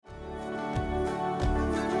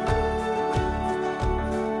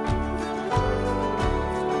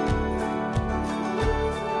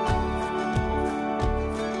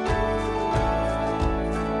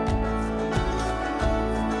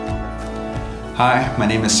Hi, my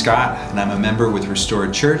name is Scott, and I'm a member with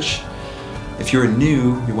Restored Church. If you're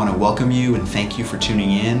new, we want to welcome you and thank you for tuning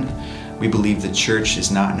in. We believe the church is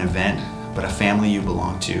not an event, but a family you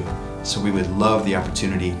belong to, so we would love the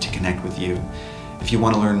opportunity to connect with you. If you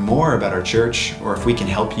want to learn more about our church, or if we can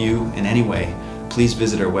help you in any way, please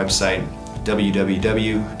visit our website,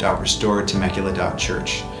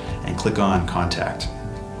 www.restoredtemecula.church, and click on Contact.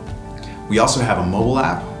 We also have a mobile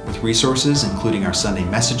app with resources including our Sunday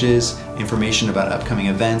messages, information about upcoming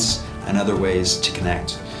events, and other ways to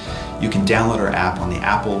connect. You can download our app on the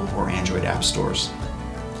Apple or Android app stores.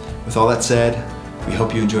 With all that said, we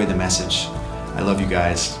hope you enjoyed the message. I love you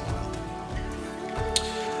guys.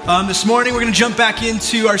 This morning we're going to jump back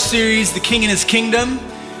into our series, The King and His Kingdom.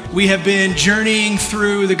 We have been journeying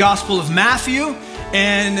through the Gospel of Matthew,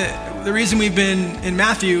 and the reason we've been in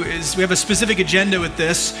Matthew is we have a specific agenda with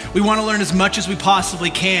this. We want to learn as much as we possibly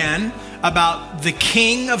can about the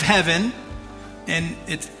King of Heaven, and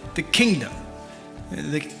it's the kingdom.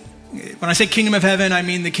 When I say kingdom of heaven, I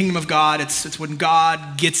mean the kingdom of God. It's when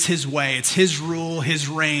God gets his way. It's his rule, his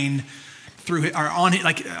reign on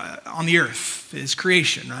the earth, his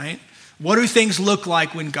creation, right? What do things look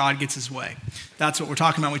like when God gets his way? That's what we're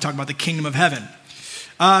talking about when we talk about the kingdom of heaven.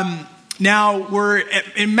 Now, we're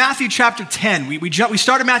in Matthew chapter 10. We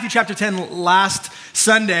started Matthew chapter 10 last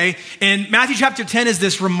Sunday, and Matthew chapter 10 is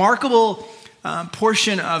this remarkable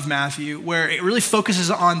portion of Matthew where it really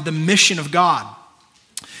focuses on the mission of God.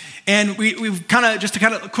 And we've just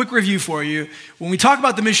a quick review for you. When we talk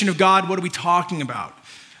about the mission of God, what are we talking about?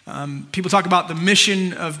 People talk about the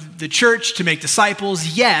mission of the church to make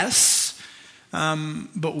disciples, yes,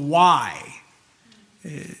 but why?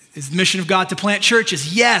 Is the mission of God to plant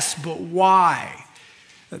churches? Yes, but why?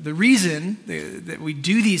 The reason that we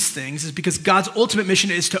do these things is because God's ultimate mission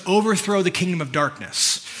is to overthrow the kingdom of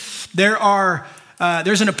darkness.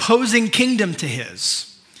 There's an opposing kingdom to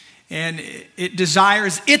his, and it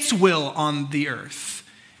desires its will on the earth.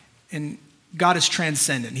 And God is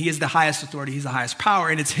transcendent. He is the highest authority. He's the highest power.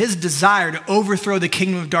 And it's his desire to overthrow the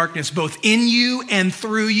kingdom of darkness, both in you and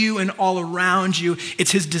through you and all around you.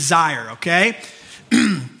 It's his desire, okay?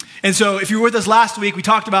 And so if you were with us last week, we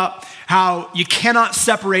talked about how you cannot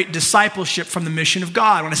separate discipleship from the mission of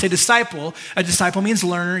God. When I say disciple, a disciple means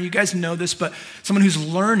learner. You guys know this, but someone who's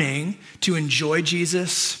learning to enjoy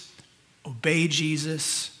Jesus, obey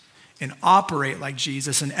Jesus, and operate like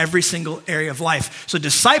Jesus in every single area of life. So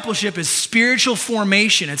discipleship is spiritual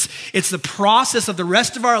formation. It's the process of the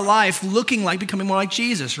rest of our life looking like becoming more like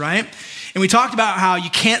Jesus, right? And we talked about how you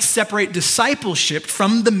can't separate discipleship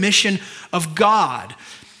from the mission of God.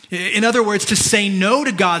 In other words, to say no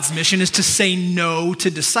to God's mission is to say no to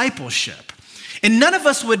discipleship. And none of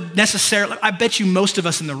us would necessarily, I bet you most of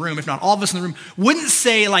us in the room, if not all of us in the room, would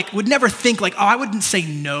never think I wouldn't say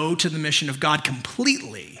no to the mission of God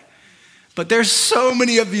completely. But there's so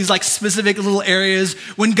many of these specific little areas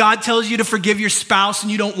when God tells you to forgive your spouse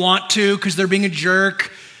and you don't want to because they're being a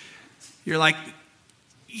jerk. You're like,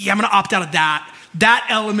 yeah, I'm going to opt out of that. That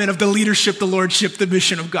element of the leadership, the lordship, the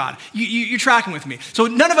mission of God. You're tracking with me. So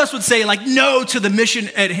none of us would say no to the mission,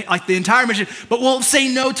 the entire mission, but we'll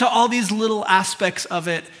say no to all these little aspects of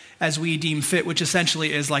it as we deem fit, which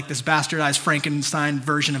essentially is like this bastardized Frankenstein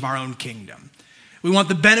version of our own kingdom. We want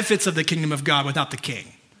the benefits of the kingdom of God without the king.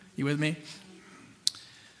 You with me?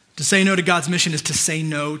 To say no to God's mission is to say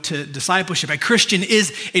no to discipleship. A Christian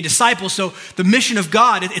is a disciple, so the mission of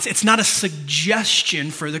God, it's not a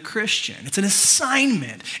suggestion for the Christian. It's an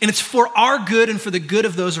assignment, and it's for our good and for the good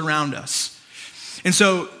of those around us. And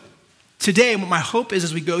so today, what my hope is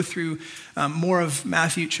as we go through more of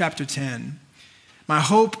Matthew chapter 10, my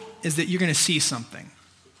hope is that you're going to see something.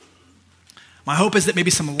 My hope is that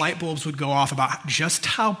maybe some light bulbs would go off about just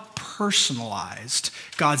how personalized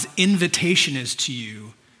God's invitation is to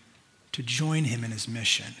you to join him in his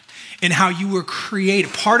mission, and how you were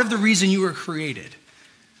created. Part of the reason you were created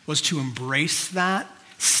was to embrace that,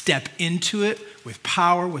 step into it with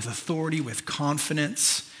power, with authority, with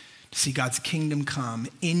confidence, to see God's kingdom come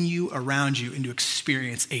in you, around you, and to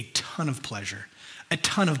experience a ton of pleasure, a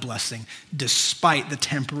ton of blessing, despite the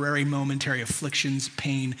temporary, momentary afflictions,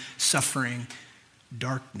 pain, suffering,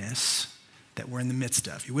 darkness that we're in the midst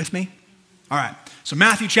of. You with me? All right, so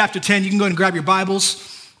Matthew chapter 10, you can go ahead and grab your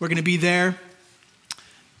Bibles. We're going to be there.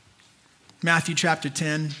 Matthew chapter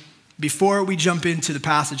 10. Before we jump into the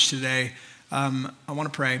passage today, I want to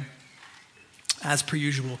pray, as per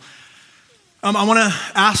usual. I want to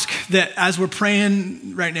ask that as we're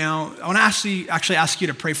praying right now, I want to actually ask you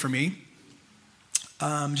to pray for me.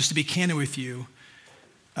 Just to be candid with you,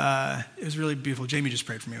 it was really beautiful. Jamie just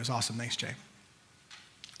prayed for me. It was awesome. Thanks, Jay.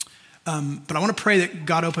 But I want to pray that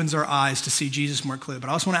God opens our eyes to see Jesus more clearly. But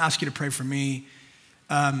I also want to ask you to pray for me.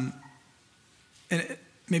 And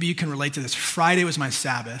maybe you can relate to this. Friday was my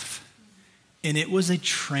Sabbath, and it was a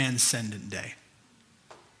transcendent day.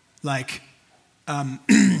 Like,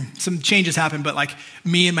 some changes happened, but like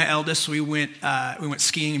me and my eldest, we went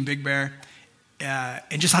skiing in Big Bear,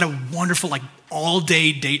 and just had a wonderful like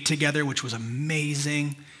all-day date together, which was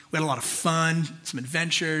amazing. We had a lot of fun, some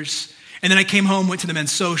adventures. And then I came home, went to the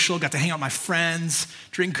men's social, got to hang out with my friends,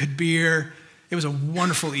 drink good beer. It was a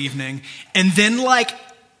wonderful evening. And then like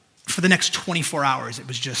for the next 24 hours, it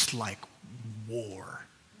was just like war.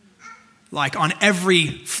 Like on every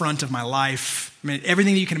front of my life. I mean,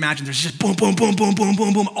 everything that you can imagine, there's just boom, boom, boom, boom, boom,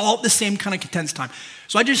 boom, boom, all at the same kind of intense time.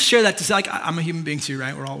 So I just share that to say, like, I'm a human being too,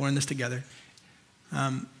 right? We're in this together.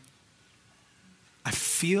 I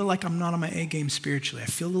feel like I'm not on my A game spiritually. I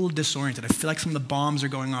feel a little disoriented. I feel like some of the bombs are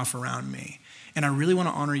going off around me. And I really want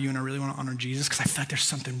to honor you and I really want to honor Jesus because I feel like there's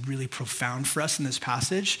something really profound for us in this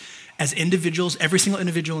passage as individuals, every single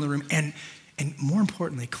individual in the room, and more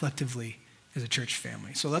importantly, collectively as a church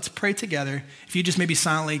family. So let's pray together. If you just maybe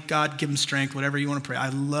silently, God, give them strength, whatever you want to pray. I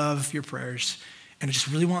love your prayers. And I just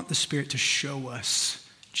really want the Spirit to show us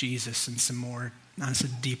Jesus in some more,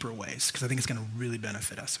 honestly, deeper ways because I think it's going to really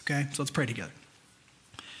benefit us, okay? So let's pray together.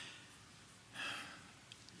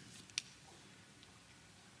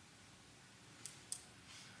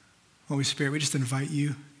 Holy Spirit, we just invite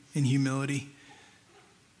you in humility.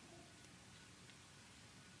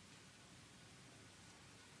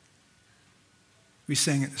 We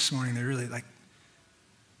sang it this morning. They're really like,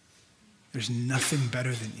 there's nothing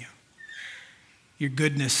better than you. Your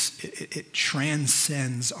goodness, it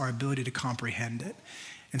transcends our ability to comprehend it.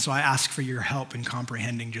 And so I ask for your help in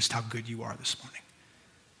comprehending just how good you are this morning.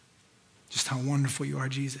 Just how wonderful you are,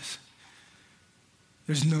 Jesus.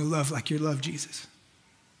 There's no love like your love, Jesus.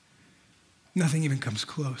 Nothing even comes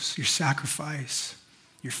close. Your sacrifice,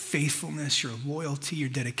 your faithfulness, your loyalty, your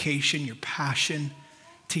dedication, your passion.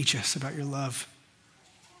 Teach us about your love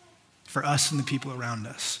for us and the people around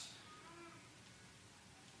us.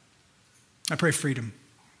 I pray freedom.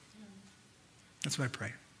 That's what I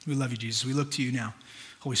pray. We love you, Jesus. We look to you now.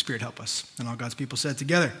 Holy Spirit, help us. And all God's people said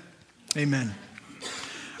together, amen.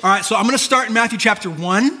 All right, so I'm going to start in Matthew chapter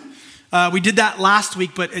 1. We did that last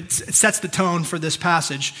week, but it sets the tone for this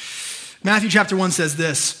passage. Matthew chapter 1 says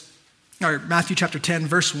this, or Matthew chapter 10,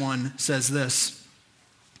 verse 1 says this.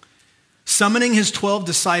 Summoning his 12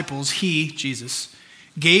 disciples, he, Jesus,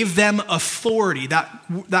 gave them authority.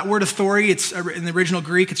 That word authority, it's in the original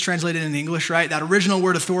Greek, it's translated in English, right? That original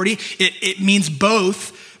word authority, it means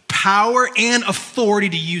both power and authority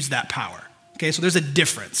to use that power. Okay, so there's a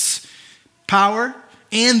difference. Power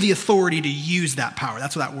and the authority to use that power.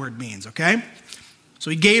 That's what that word means, okay? So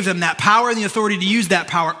he gave them that power and the authority to use that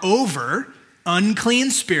power over unclean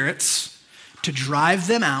spirits to drive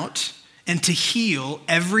them out and to heal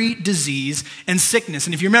every disease and sickness.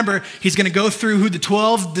 And if you remember, he's going to go through who the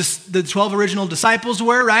 12 original disciples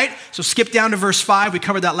were, right? So skip down to verse 5. We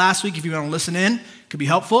covered that last week. If you want to listen in, it could be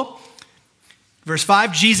helpful. Verse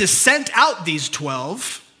 5, Jesus sent out these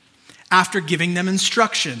 12 after giving them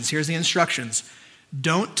instructions. Here's the instructions.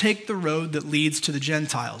 Don't take the road that leads to the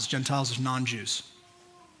Gentiles. Gentiles are non-Jews.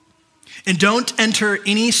 And don't enter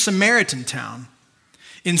any Samaritan town.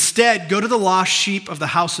 Instead, go to the lost sheep of the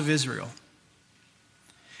house of Israel.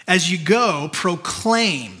 As you go,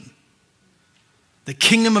 proclaim, the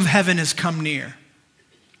kingdom of heaven has come near.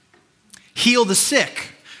 Heal the sick,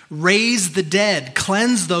 raise the dead,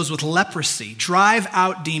 cleanse those with leprosy, drive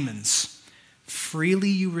out demons. Freely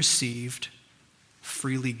you received,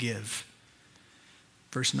 freely give.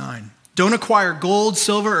 Verse 9, don't acquire gold,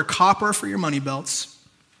 silver, or copper for your money belts.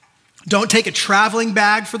 Don't take a traveling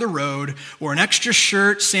bag for the road, or an extra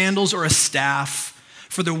shirt, sandals, or a staff,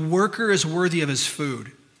 for the worker is worthy of his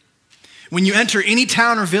food. When you enter any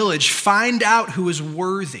town or village, find out who is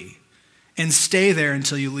worthy and stay there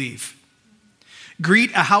until you leave.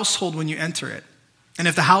 Greet a household when you enter it, and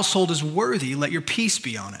if the household is worthy, let your peace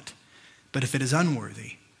be on it. But if it is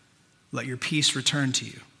unworthy, let your peace return to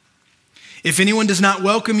you. If anyone does not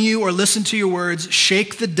welcome you or listen to your words,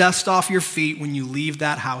 shake the dust off your feet when you leave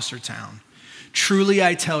that house or town. Truly,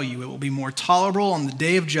 I tell you, it will be more tolerable on the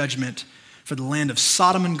day of judgment for the land of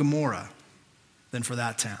Sodom and Gomorrah than for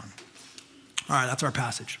that town. All right, that's our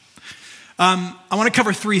passage. I want to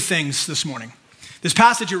cover three things this morning. This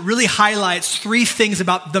passage, it really highlights three things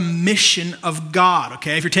about the mission of God,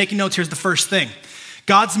 okay? If you're taking notes, here's the first thing.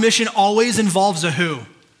 God's mission always involves a who.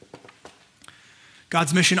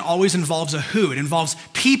 God's mission always involves a who. It involves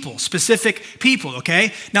people, specific people,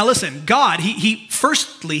 okay? Now listen, God,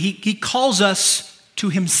 he calls us to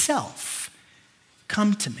himself,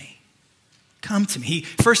 come to me. Come to me.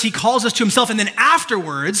 First, he calls us to himself, and then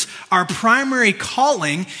afterwards, our primary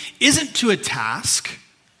calling isn't to a task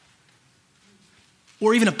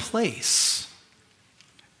or even a place.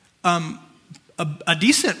 A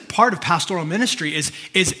decent part of pastoral ministry is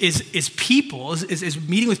people, is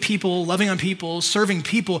meeting with people, loving on people, serving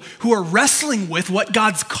people who are wrestling with what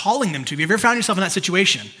God's calling them to. Have you ever found yourself in that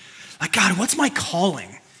situation? Like, God, what's my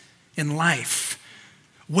calling in life?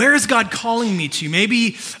 Where is God calling me to?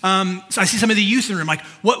 Maybe, so I see some of the youth in the room, like,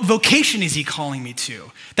 what vocation is he calling me to?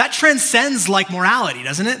 That transcends like morality,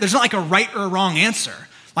 doesn't it? There's not like a right or a wrong answer.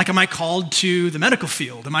 Like, am I called to the medical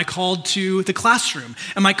field? Am I called to the classroom?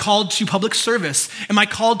 Am I called to public service? Am I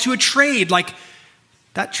called to a trade? Like,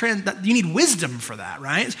 you need wisdom for that,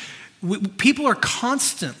 right? People are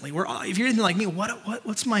constantly, if you're anything like me,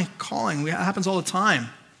 what's my calling? It happens all the time.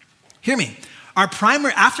 Hear me.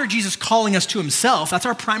 After Jesus calling us to himself, that's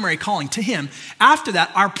our primary calling to him. After that,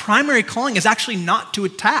 our primary calling is actually not to a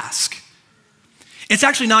task. It's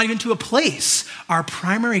actually not even to a place. Our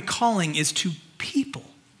primary calling is to people.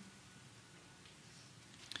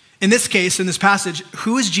 In this case, in this passage,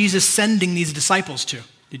 who is Jesus sending these disciples to?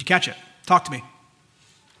 Did you catch it? Talk to me.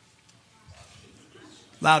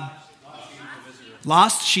 Loud.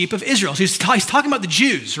 Lost sheep of Israel. So he's talking about the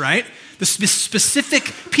Jews, right? The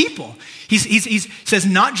specific people. He says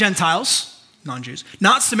not Gentiles, non-Jews,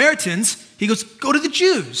 not Samaritans. He goes, go to the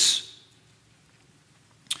Jews.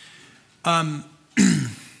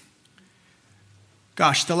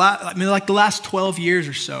 Gosh, the last 12 years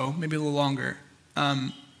or so, maybe a little longer,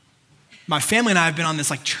 my family and I have been on this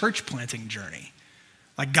like church planting journey.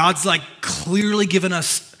 Like God's like clearly given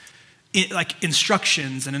us like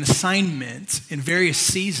instructions and an assignment in various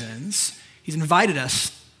seasons. He's invited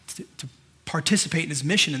us to participate in his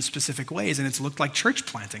mission in specific ways, and it's looked like church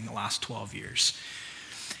planting the last 12 years.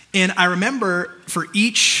 And I remember for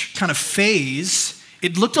each kind of phase,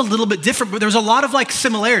 it looked a little bit different, but there was a lot of like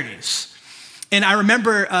similarities. And I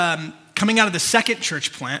remember coming out of the second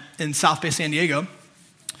church plant in South Bay, San Diego,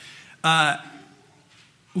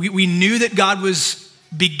 we knew that God was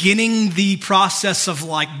beginning the process of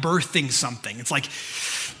like birthing something. It's like,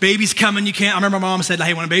 baby's coming, I remember my mom said,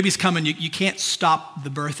 hey, when a baby's coming, you can't stop the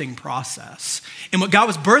birthing process. And what God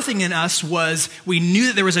was birthing in us was, we knew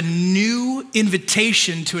that there was a new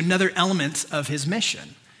invitation to another element of his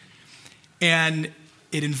mission. And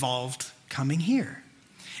it involved coming here.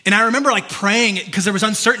 And I remember like praying, because there was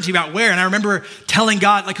uncertainty about where, and I remember telling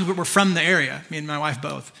God, like, we're from the area, me and my wife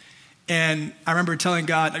both. And I remember telling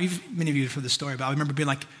God, many of you have heard this story, but I remember being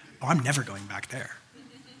like, oh, I'm never going back there.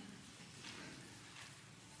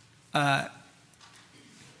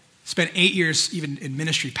 Spent 8 years even in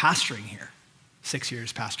ministry pastoring here. 6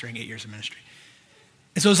 years pastoring, 8 years in ministry.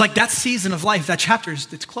 And so it was like that season of life, that chapter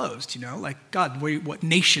it's closed, you know? Like, God, what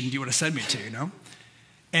nation do you want to send me to, you know?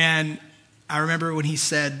 And I remember when he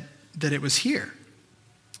said that it was here.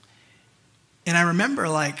 And I remember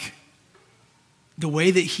like the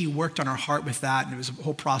way that he worked on our heart with that, and it was a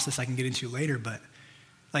whole process I can get into later, but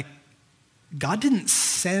like God didn't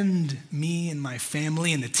send me and my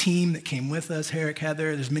family and the team that came with us, Herrick,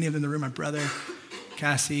 Heather, there's many of them in the room, my brother,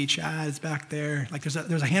 Cassie, Chad is back there. Like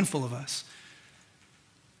there's a handful of us.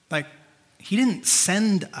 Like he didn't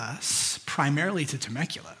send us primarily to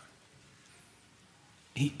Temecula.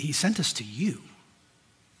 He sent us to you.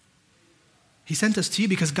 He sent us to you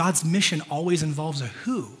because God's mission always involves a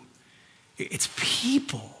who. It's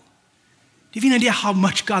people. Do you have any idea how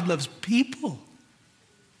much God loves people?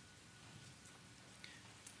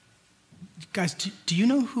 Guys, do you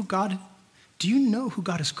know who God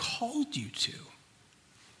has called you to?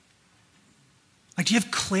 Like, do you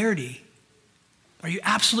have clarity? Are you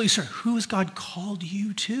absolutely certain? Who has God called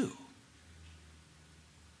you to?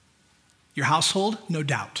 Your household? No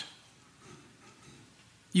doubt.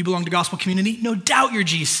 You belong to gospel community? No doubt you're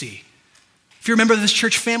GC. If you're a member of this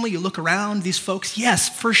church family, you look around, these folks, yes,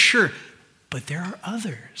 for sure. But there are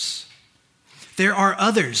others. There are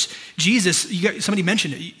others. Jesus, somebody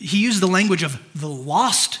mentioned it, he used the language of the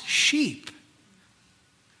lost sheep.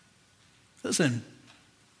 Listen,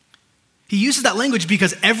 he uses that language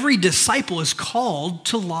because every disciple is called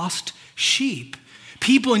to lost sheep.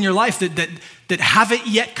 People in your life that haven't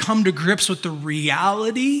yet come to grips with the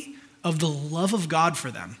reality of the love of God for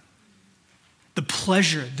them. The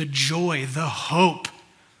pleasure, the joy, the hope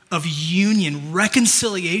of union,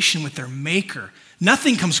 reconciliation with their maker.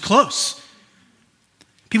 Nothing comes close.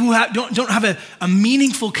 People who don't have a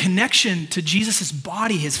meaningful connection to Jesus'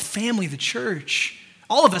 body, his family, the church.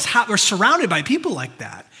 All of us are surrounded by people like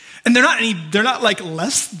that. And they're not like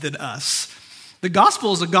less than us. The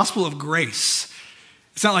gospel is a gospel of grace.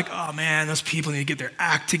 It's not like, oh man, those people need to get their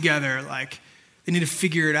act together. Like, they need to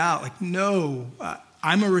figure it out. Like, no,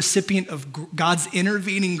 I'm a recipient of God's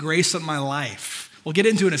intervening grace on my life. We'll get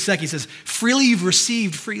into it in a sec. He says, freely you've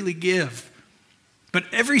received, freely give. But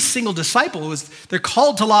every single disciple, they're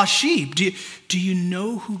called to lost sheep. Do you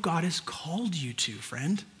know who God has called you to,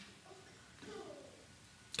 friend?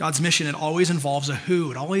 God's mission, it always involves a who.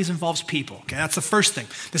 It always involves people. Okay, that's the first thing.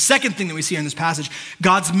 The second thing that we see in this passage,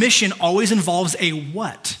 God's mission always involves a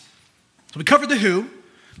what. So we covered the who.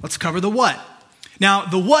 Let's cover the what. Now,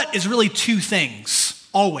 the what is really two things,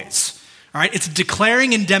 always. All right, it's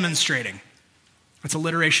declaring and demonstrating. That's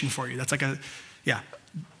alliteration for you. That's like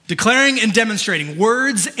declaring and demonstrating,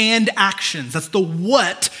 words and actions. That's the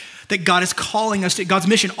what that God is calling us to. God's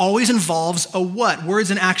mission always involves a what?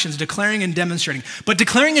 Words and actions, declaring and demonstrating. But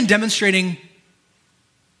declaring and demonstrating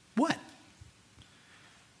what?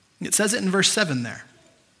 It says it in verse 7 there.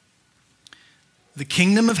 The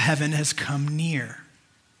kingdom of heaven has come near.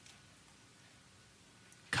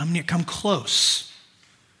 Come near, come close.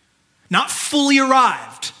 Not fully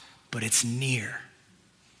arrived, but it's near.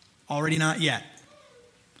 Already not yet.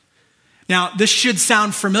 Now, this should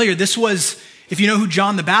sound familiar. This was, if you know who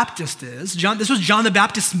John the Baptist is, this was John the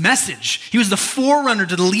Baptist's message. He was the forerunner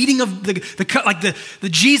to the leading of the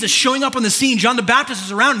Jesus showing up on the scene. John the Baptist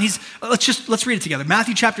is around, and let's read it together.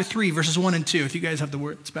 Matthew chapter 3, verses 1 and 2. If you guys have the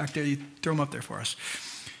words back there, you throw them up there for us.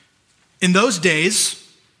 In those days,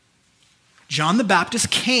 John the Baptist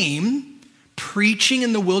came preaching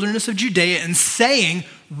in the wilderness of Judea and saying,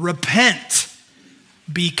 repent,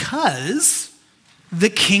 because the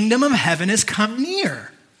kingdom of heaven has come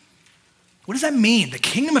near. What does that mean? The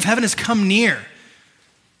kingdom of heaven has come near.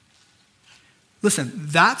 Listen,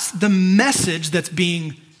 that's the message that's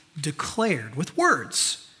being declared with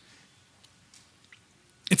words.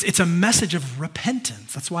 It's a message of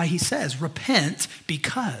repentance. That's why he says, repent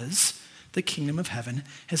because the kingdom of heaven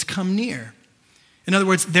has come near. In other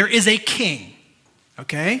words, there is a king,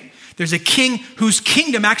 okay? There's a king whose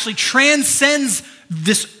kingdom actually transcends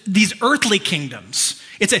these earthly kingdoms.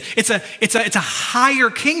 It's a higher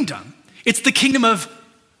kingdom. It's the kingdom of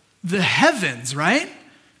the heavens, right?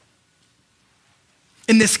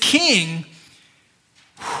 And this king,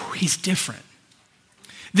 he's different.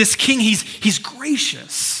 This king, he's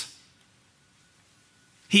gracious.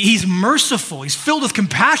 He's merciful. He's filled with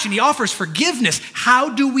compassion. He offers forgiveness. How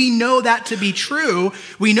do we know that to be true?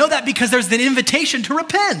 We know that because there's an invitation to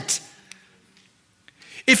repent.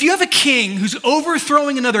 If you have a king who's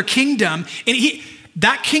overthrowing another kingdom, and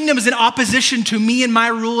that kingdom is in opposition to me and my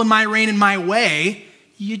rule and my reign and my way,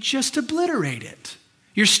 you just obliterate it.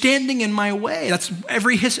 You're standing in my way. That's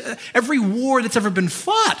every war that's ever been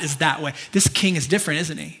fought is that way. This king is different,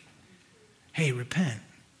 isn't he? Hey, repent.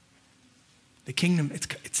 The kingdom,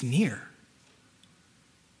 it's near.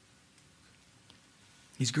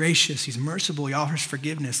 He's gracious, he's merciful, he offers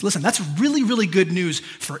forgiveness. Listen, that's really, really good news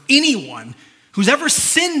for anyone who's ever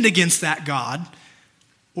sinned against that God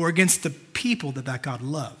or against the people that God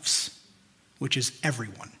loves, which is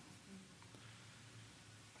everyone.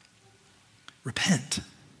 Repent.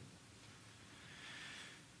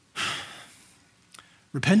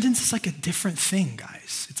 Repentance is like a different thing,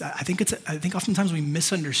 guys. I think oftentimes we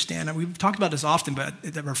misunderstand. We've talked about this often, but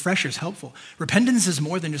the refresher is helpful. Repentance is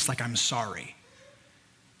more than just like, I'm sorry.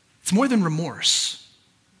 It's more than remorse.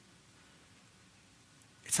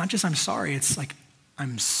 It's not just I'm sorry, it's like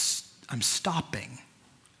I'm stopping.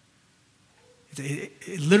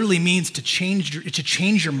 It literally means to change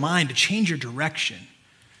your mind, to change your direction.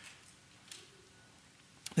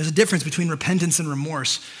 There's a difference between repentance and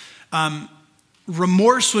remorse.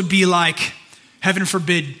 Remorse would be like, heaven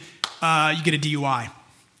forbid, you get a DUI.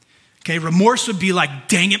 Okay, remorse would be like,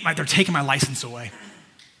 dang it, they're taking my license away.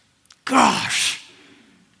 Gosh,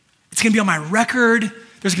 it's gonna be on my record.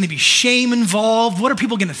 There's gonna be shame involved. What are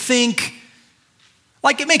people gonna think?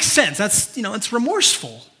 Like, it makes sense. That's, it's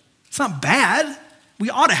remorseful. It's not bad. We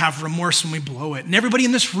ought to have remorse when we blow it, and everybody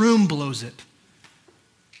in this room blows it.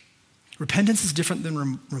 Repentance is different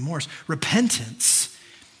than remorse. Repentance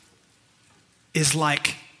is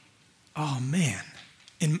like, oh man,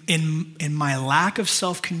 in my lack of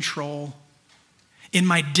self-control, in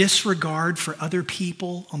my disregard for other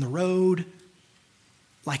people on the road,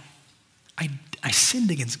 like I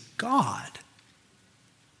sinned against God.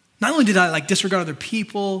 Not only did I disregard other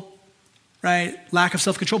people, right? Lack of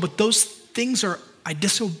self-control, but those things I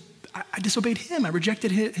disobeyed him. I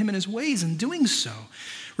rejected him and his ways in doing so.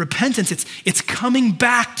 Repentance, it's coming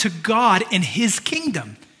back to God and his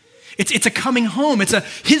kingdom. It's a coming home. It's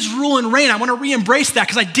his rule and reign. I want to re-embrace that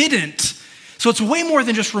because I didn't. So it's way more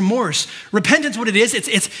than just remorse. Repentance, what it is,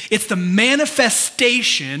 it's the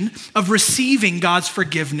manifestation of receiving God's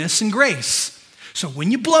forgiveness and grace. So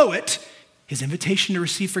when you blow it, his invitation to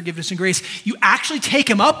receive forgiveness and grace, you actually take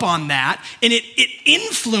him up on that, and it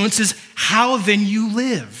influences how then you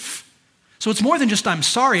live. So it's more than just I'm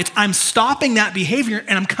sorry. It's I'm stopping that behavior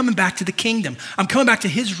and I'm coming back to the kingdom. I'm coming back to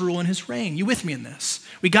his rule and his reign. You with me in this?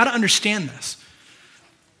 We got to understand this.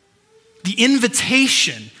 The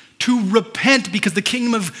invitation to repent because the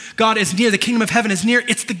kingdom of God is near, the kingdom of heaven is near.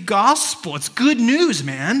 It's the gospel. It's good news,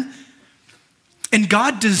 man. And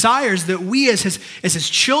God desires that we as his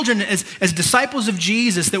children, as disciples of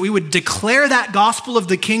Jesus, that we would declare that gospel of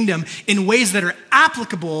the kingdom in ways that are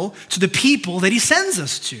applicable to the people that he sends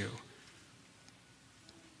us to.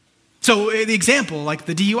 So the example, like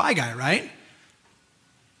the DUI guy, right?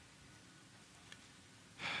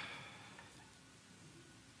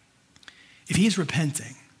 If he's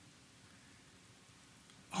repenting,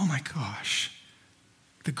 oh my gosh,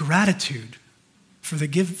 the gratitude for the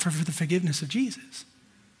forgiveness of Jesus.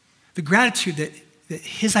 The gratitude that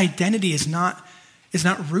his identity is not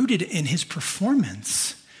rooted in his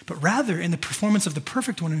performance, but rather in the performance of the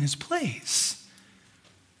perfect one in his place.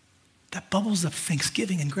 That bubbles up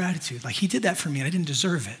thanksgiving and gratitude. Like, he did that for me and I didn't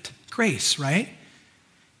deserve it. Grace, right?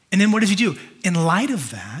 And then what does he do? In light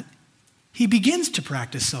of that, he begins to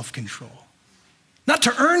practice self-control. Not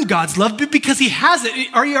to earn God's love, but because he has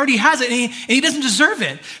it, or he already has it, and he doesn't deserve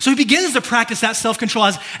it. So he begins to practice that self-control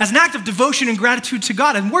as an act of devotion and gratitude to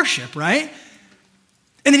God and worship, right?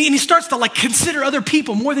 And then he starts to consider other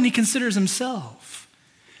people more than he considers himself.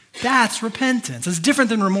 That's repentance. It's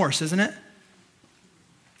different than remorse, isn't it?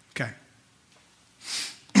 Okay.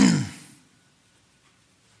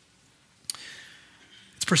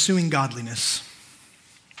 It's pursuing godliness.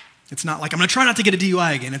 It's not like, I'm going to try not to get a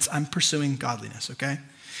DUI again. I'm pursuing godliness, okay?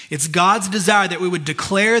 It's God's desire that we would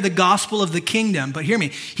declare the gospel of the kingdom. But hear me,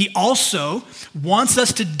 he also wants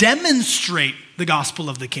us to demonstrate the gospel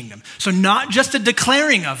of the kingdom. So not just a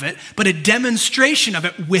declaring of it, but a demonstration of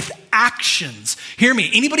it with actions. Hear me,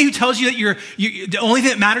 anybody who tells you that the only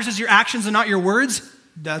thing that matters is your actions and not your words,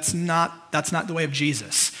 that's not the way of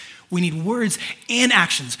Jesus. We need words and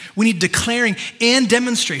actions. We need declaring and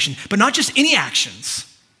demonstration, but not just any actions.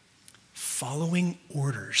 Following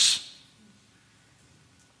orders.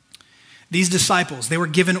 These disciples, they were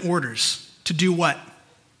given orders to do what?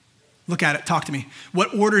 Look at it, talk to me.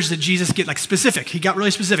 What orders did Jesus get? Specific. He got really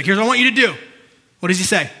specific. Here's what I want you to do. What does he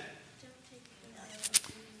say?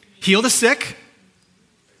 Heal the sick,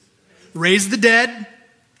 raise the dead,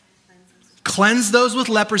 cleanse those with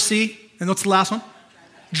leprosy, and what's the last one?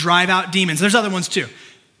 Drive out demons. There's other ones too.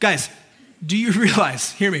 Guys, do you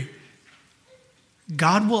realize, hear me,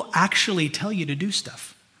 God will actually tell you to do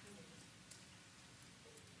stuff.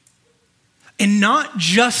 And not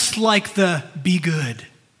just like the be good.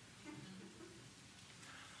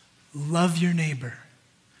 Love your neighbor.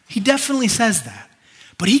 He definitely says that.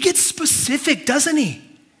 But he gets specific, doesn't he?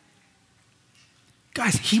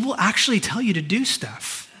 Guys, he will actually tell you to do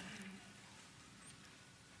stuff.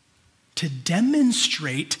 To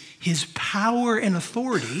demonstrate his power and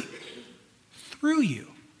authority through you.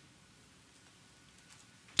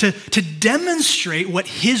 To demonstrate what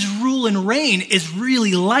his rule and reign is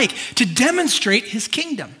really like, to demonstrate his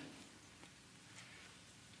kingdom.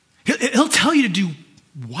 He'll tell you to do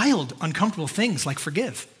wild, uncomfortable things like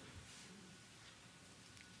forgive.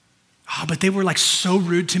 But they were so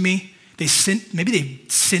rude to me. Maybe they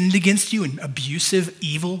sinned against you in abusive,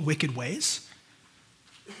 evil, wicked ways.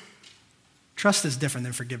 Trust is different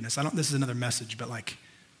than forgiveness. This is another message, but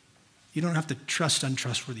you don't have to trust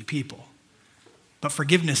untrustworthy people. But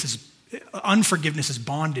unforgiveness is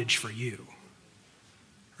bondage for you,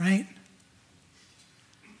 right?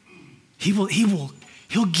 He'll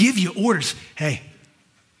give you orders. Hey,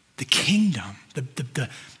 the kingdom,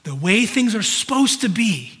 the way things are supposed to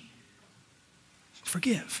be,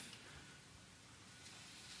 forgive.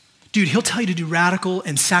 Dude, he'll tell you to do radical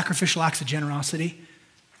and sacrificial acts of generosity.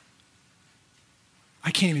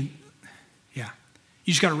 I can't even, You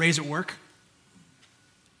just got to raise at work.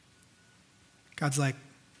 God's like,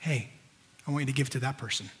 hey, I want you to give to that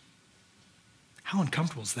person. How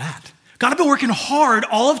uncomfortable is that? God, I've been working hard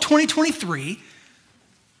all of 2023.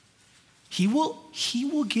 He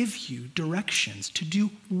will give you directions to do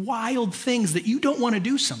wild things that you don't want to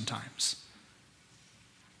do sometimes.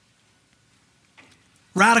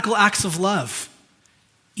 Radical acts of love,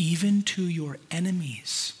 even to your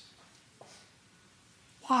enemies.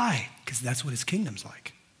 Why? Because that's what his kingdom's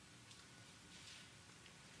like.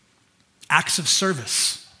 Acts of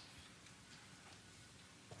service.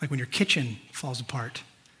 Like when your kitchen falls apart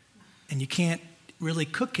and you can't really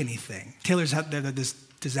cook anything. Taylor's had this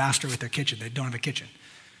disaster with their kitchen. They don't have a kitchen.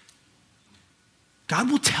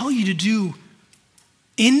 God will tell you to do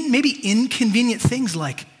maybe inconvenient things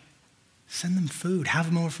like send them food, have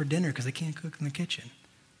them over for dinner because they can't cook in the kitchen.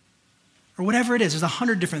 Or whatever it is, there's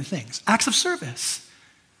 100 different things. Acts of service.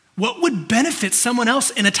 What would benefit someone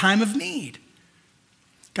else in a time of need?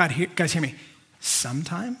 Guys, hear me.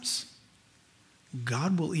 Sometimes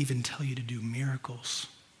God will even tell you to do miracles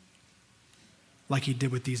like he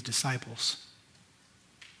did with these disciples.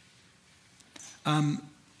 You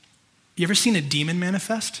ever seen a demon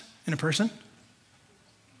manifest in a person?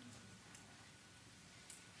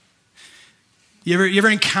 You ever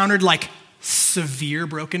encountered like severe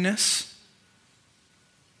brokenness?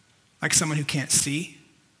 Like someone who can't see?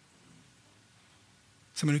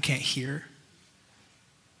 Someone who can't hear?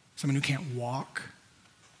 Someone who can't walk?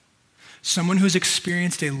 Someone who's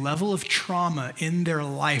experienced a level of trauma in their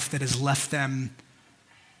life that has left them,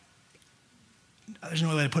 there's no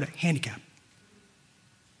other way to put it, handicapped.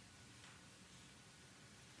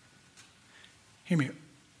 Hear me.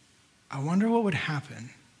 I wonder what would happen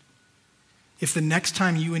if the next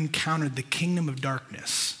time you encountered the kingdom of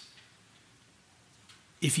darkness,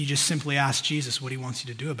 if you just simply asked Jesus what he wants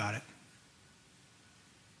you to do about it.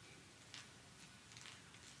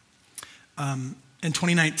 In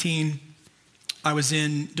 2019, I was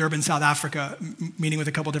in Durban, South Africa, meeting with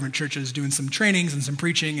a couple different churches, doing some trainings and some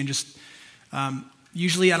preaching, and just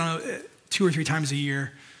usually, 2 or 3 times a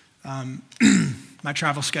year, my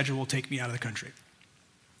travel schedule will take me out of the country.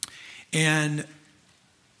 And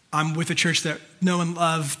I'm with a church that know and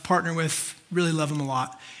love, partner with, really love them a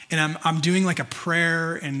lot. And I'm doing like a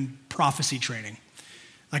prayer and prophecy training.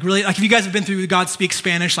 Like really, like if you guys have been through God Speaks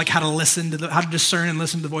Spanish, like how to discern and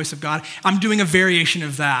listen to the voice of God, I'm doing a variation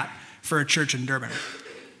of that for a church in Durban.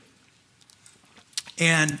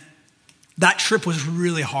 And that trip was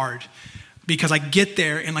really hard because I get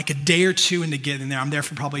there and like a day or two into getting there, I'm there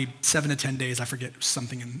for probably 7 to 10 days, I forget,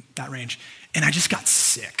 something in that range. And I just got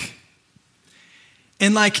sick.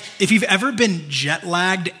 And like, if you've ever been jet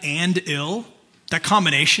lagged and ill, that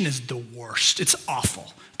combination is the worst. It's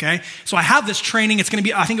awful, okay? So I have this training. It's gonna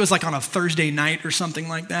be, I think it was like on a Thursday night or something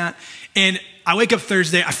like that. And I wake up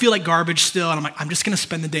Thursday, I feel like garbage still, and I'm like, I'm just gonna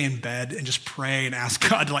spend the day in bed and just pray and ask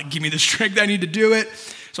God to like give me the strength I need to do it.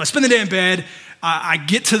 So I spend the day in bed. I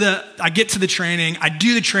get to the training. I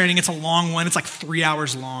do the training. It's a long one. It's like 3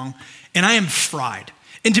 hours long, and I am fried.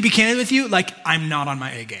 And to be candid with you, like I'm not on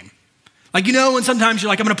my A game. Like, you know, when sometimes you're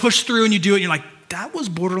like, I'm gonna push through and you do it and you're like, that was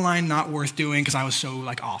borderline not worth doing because I was so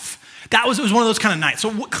like off. It was one of those kind of nights.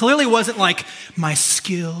 So clearly wasn't like my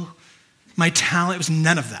skill, my talent, it was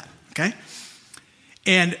none of that, okay?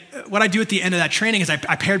 And what I do at the end of that training is I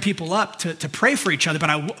paired people up to pray for each other, but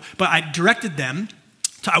I directed them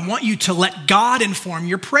to, I want you to let God inform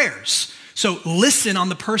your prayers. So listen on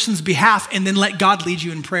the person's behalf and then let God lead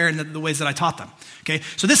you in prayer in the ways that I taught them, okay?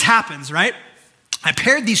 So this happens, right? I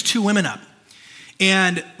paired these 2 women up,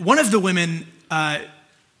 and one of the women,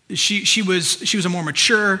 she was a more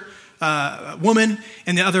mature woman,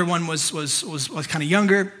 and the other one was kind of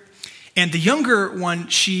younger. And the younger one,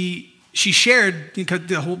 she shared, because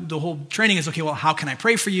the whole training is, okay, well, how can I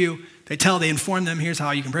pray for you? They inform them, here's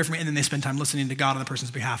how you can pray for me, and then they spend time listening to God on the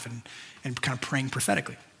person's behalf and kind of praying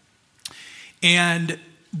prophetically. And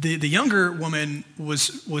the younger woman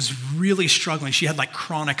was really struggling. She had like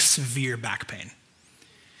chronic, severe back pain.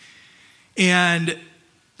 And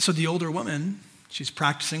so the older woman, she's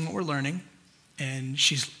practicing what we're learning, and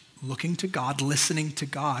she's looking to God, listening to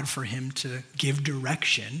God for him to give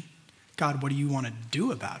direction. God, what do you want to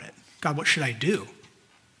do about it? God, what should I do?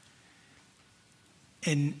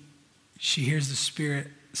 And she hears the Spirit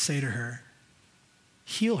say to her,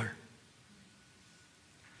 heal her.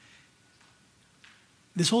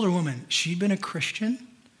 This older woman, she'd been a Christian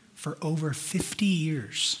for over 50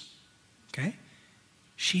 years, okay?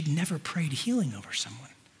 She'd never prayed healing over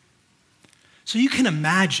someone. So you can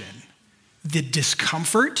imagine the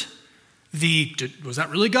discomfort, was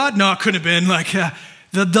that really God? No, it couldn't have been. Like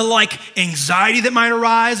the like anxiety that might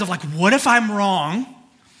arise of like, what if I'm wrong?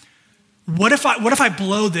 What if I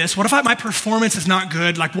blow this? What if my performance is not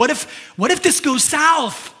good? Like, what if this goes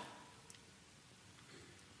south?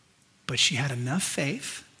 But she had enough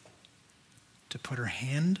faith to put her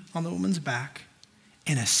hand on the woman's back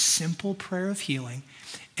in a simple prayer of healing.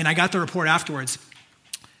 And I got the report afterwards.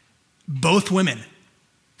 Both women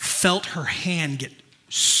felt her hand get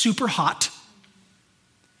super hot,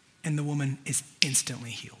 and the woman is instantly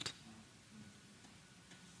healed.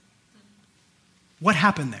 What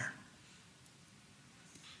happened there?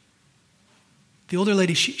 The older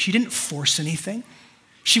lady, she didn't force anything.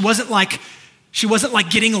 She wasn't like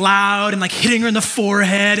getting loud and like hitting her in the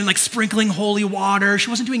forehead and like sprinkling holy water. She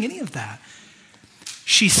wasn't doing any of that.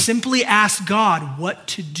 She simply asked God what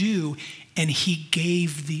to do, and he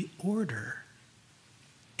gave the order.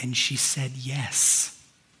 And she said, yes.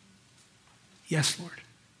 Yes, Lord.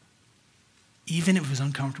 Even if it was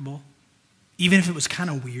uncomfortable, even if it was kind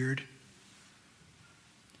of weird.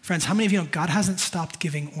 Friends, how many of you know God hasn't stopped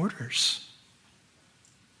giving orders?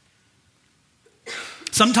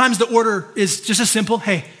 Sometimes the order is just as simple,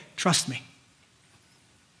 hey, trust me.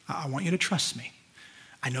 I want you to trust me.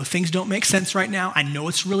 I know things don't make sense right now. I know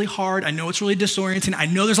it's really hard. I know it's really disorienting. I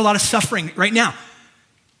know there's a lot of suffering right now.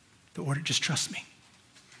 The order, just trust me.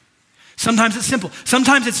 Sometimes it's simple.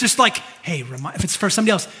 Sometimes it's just like, hey, if it's for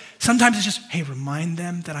somebody else, sometimes it's just, hey, remind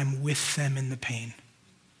them that I'm with them in the pain.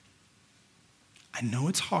 I know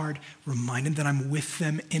it's hard. Remind them that I'm with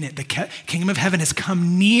them in it. The kingdom of heaven has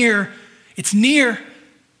come near. It's near.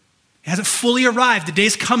 It hasn't fully arrived. The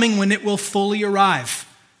day's coming when it will fully arrive.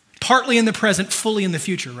 Partly in the present, fully in the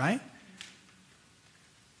future, right?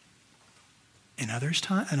 In other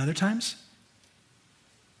times,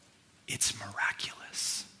 it's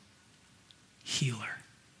miraculous. Healer.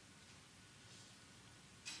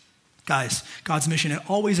 Guys, God's mission, it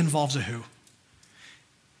always involves a who.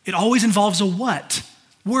 It always involves a what?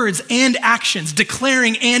 Words and actions,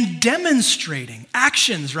 declaring and demonstrating.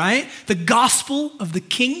 Actions, right? The gospel of the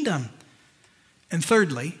kingdom. And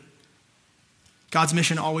thirdly, God's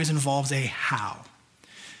mission always involves a how.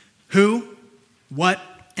 Who, what,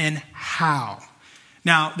 and how.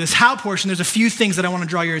 Now, this how portion, there's a few things that I want to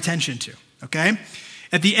draw your attention to, okay?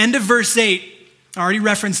 At the end of verse 8, I already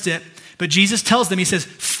referenced it, but Jesus tells them, he says,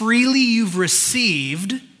 freely you've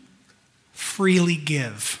received, freely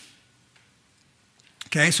give.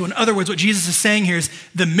 Okay, so in other words, what Jesus is saying here is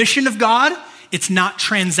the mission of God, it's not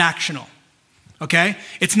transactional, okay?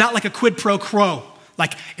 It's not like a quid pro quo.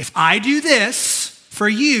 Like, if I do this for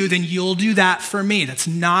you, then you'll do that for me. That's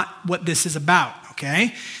not what this is about,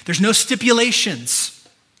 okay? There's no stipulations.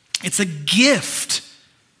 It's a gift.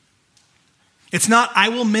 It's not, I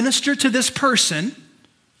will minister to this person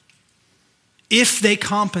if they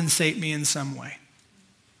compensate me in some way.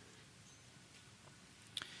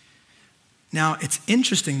 Now, it's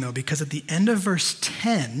interesting, though, because at the end of verse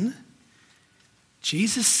 10,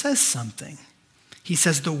 Jesus says something. He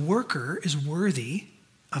says, the worker is worthy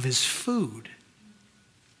of his food.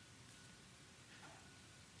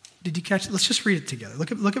 Did you catch it? Let's just read it together.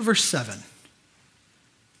 Look at verse 7.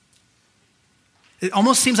 It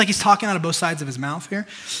almost seems like he's talking out of both sides of his mouth here.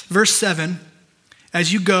 Verse 7,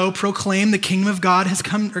 as you go, proclaim the kingdom of God has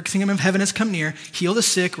come, or kingdom of heaven has come near. Heal the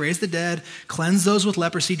sick, raise the dead, cleanse those with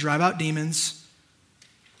leprosy, drive out demons.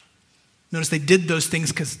 Notice they did those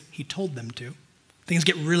things because he told them to. Things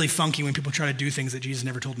get really funky when people try to do things that Jesus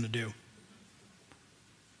never told them to do.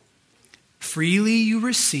 Freely you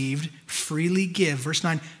received, freely give. Verse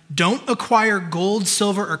 9, don't acquire gold,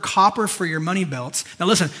 silver, or copper for your money belts. Now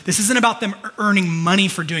listen, this isn't about them earning money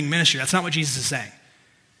for doing ministry. That's not what Jesus is saying.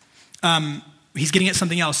 He's getting at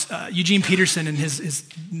something else. Eugene Peterson, in his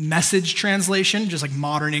Message translation, just like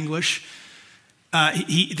modern English,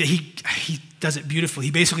 he does it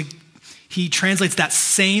beautifully. He translates that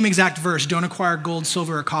same exact verse, don't acquire gold,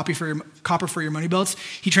 silver, or copper for your money belts.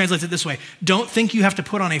 He translates it this way, don't think you have to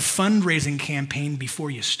put on a fundraising campaign before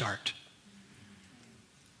you start.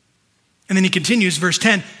 And then he continues, verse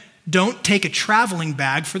 10, don't take a traveling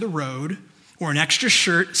bag for the road, or an extra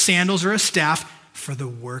shirt, sandals, or a staff, for the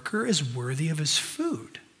worker is worthy of his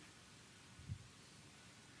food.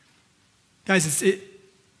 Guys,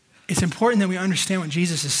 it's important that we understand what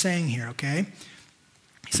Jesus is saying here, okay?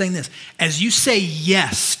 He's saying this, as you say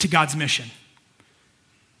yes to God's mission,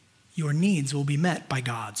 your needs will be met by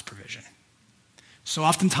God's provision. So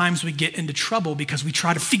oftentimes we get into trouble because we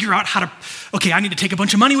try to figure out how to, okay, I need to take a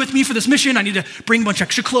bunch of money with me for this mission. I need to bring a bunch of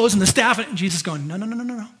extra clothes and the staff. And Jesus is going,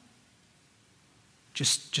 no.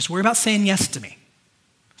 Just worry about saying yes to me,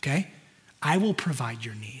 okay? I will provide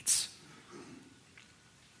your needs.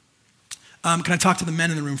 Can I talk to the men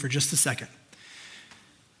in the room for just a second?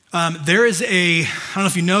 There is I don't know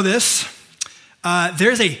if you know this,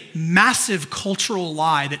 there is a massive cultural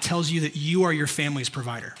lie that tells you that you are your family's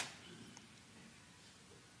provider.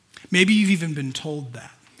 Maybe you've even been told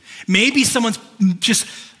that. Maybe someone's just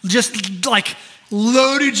like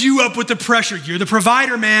loaded you up with the pressure. You're the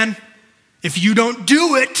provider, man. If you don't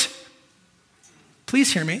do it,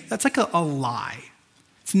 please hear me, that's like a lie.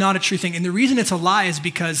 It's not a true thing. And the reason it's a lie is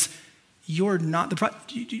because you're not the provider.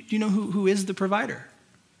 Do you know who is the provider?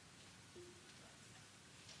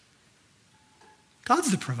 God's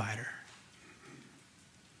the provider.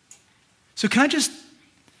 So can I just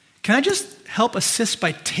Can I just help assist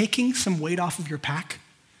by taking some weight off of your pack?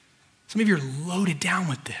 Some of you are loaded down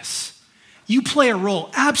with this. You play a role,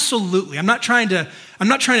 absolutely. I'm not trying to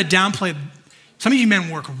downplay. Some of you men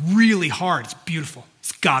work really hard. It's beautiful.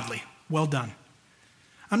 It's godly. Well done.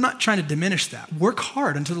 I'm not trying to diminish that. Work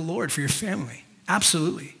hard unto the Lord for your family.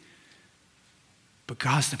 Absolutely. But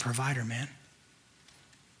God's the provider, man.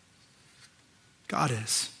 God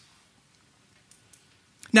is.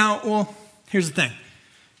 Now, well, here's the thing.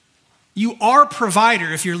 You are a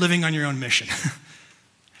provider if you're living on your own mission.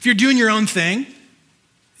 If you're doing your own thing,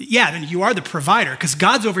 yeah, then you are the provider because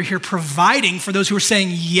God's over here providing for those who are saying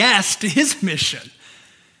yes to his mission.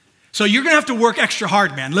 So you're going to have to work extra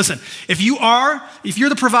hard, man. Listen, if you're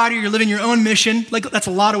the provider, you're living your own mission, like that's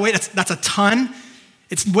a lot of weight. That's a ton.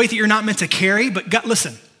 It's weight that you're not meant to carry. But God,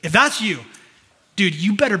 listen, if that's you, dude,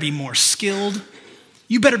 you better be more skilled.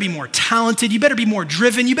 You better be more talented. You better be more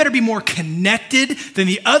driven. You better be more connected than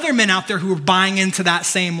the other men out there who are buying into that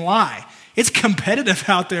same lie. It's competitive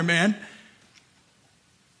out there, man.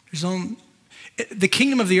 The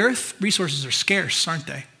kingdom of the earth, resources are scarce, aren't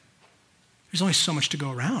they? There's only so much to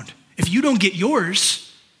go around. If you don't get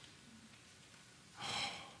yours,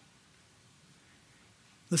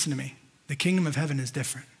 listen to me. The kingdom of heaven is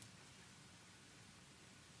different.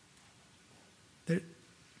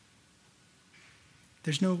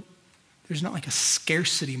 There's not like a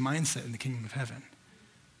scarcity mindset in the kingdom of heaven.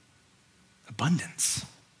 Abundance.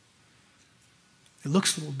 It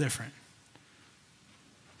looks a little different.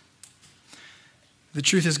 The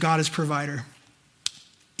truth is God is provider.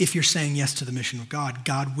 If you're saying yes to the mission of God,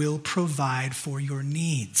 God will provide for your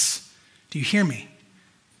needs. Do you hear me?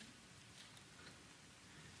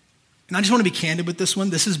 And I just want to be candid with this one.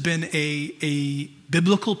 This has been a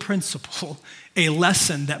biblical principle, a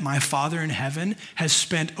lesson that my Father in heaven has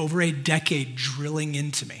spent over a decade drilling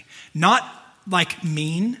into me. Not like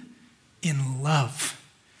mean, in love.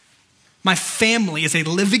 My family is a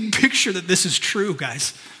living picture that this is true,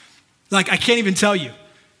 guys. Like, I can't even tell you.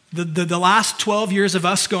 The last 12 years of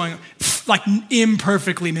us going, like,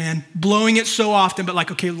 imperfectly, man, blowing it so often, but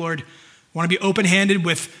like, okay, Lord, I want to be open-handed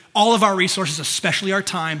with all of our resources, especially our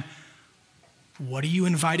time. What are you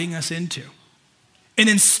inviting us into? And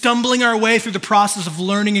then stumbling our way through the process of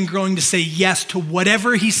learning and growing to say yes to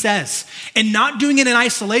whatever he says. And not doing it in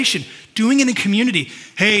isolation, doing it in community.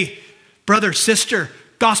 Hey, brother, sister,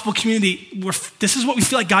 gospel community, this is what we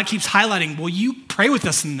feel like God keeps highlighting. Will you pray with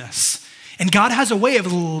us in this? And God has a way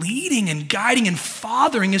of leading and guiding and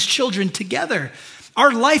fathering his children together.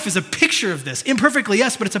 Our life is a picture of this. Imperfectly,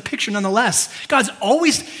 yes, but it's a picture nonetheless.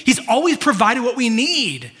 He's always provided what we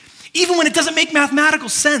need, even when it doesn't make mathematical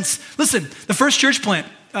sense. Listen, the first church plant,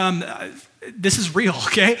 this is real,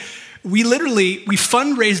 okay? We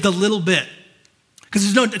fundraised a little bit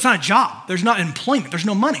because it's not a job. There's not employment. There's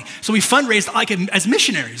no money. So we fundraised like as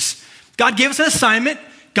missionaries. God gave us an assignment.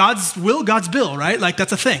 God's will, God's bill, right? Like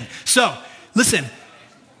that's a thing. So listen,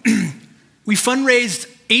 we fundraised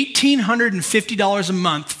 $1,850 a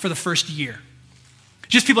month for the first year.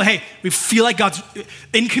 Just people, hey, we feel like God's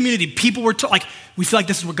in community. People were we feel like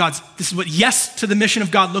this is what yes to the mission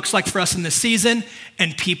of God looks like for us in this season.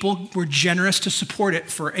 And people were generous to support it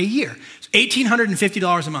for a year. So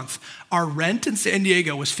 $1,850 a month. Our rent in San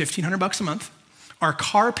Diego was $1,500 a month. Our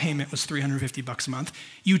car payment was $350 a month.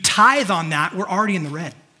 You tithe on that, we're already in the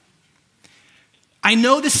red. I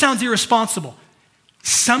know this sounds irresponsible.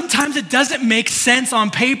 Sometimes it doesn't make sense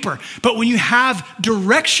on paper, but when you have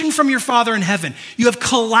direction from your Father in heaven, you have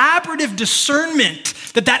collaborative discernment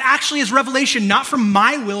that actually is revelation, not from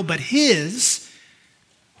my will, but his.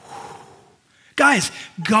 Guys,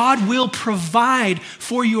 God will provide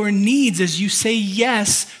for your needs as you say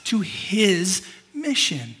yes to his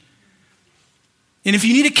mission. And if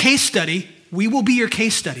you need a case study, we will be your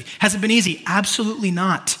case study. Has it been easy? Absolutely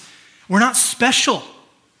not. We're not special.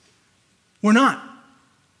 We're not.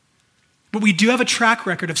 But we do have a track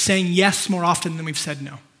record of saying yes more often than we've said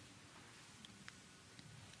no.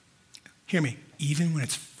 Hear me, even when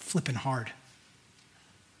it's flipping hard.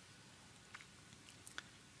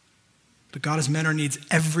 But God has met our needs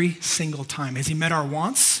every single time. Has he met our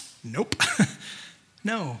wants? Nope.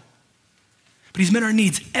 No. But he's met our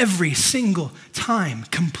needs every single time,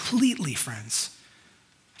 completely, friends.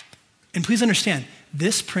 And please understand,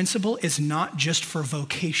 this principle is not just for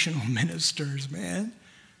vocational ministers, man.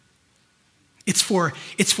 It's for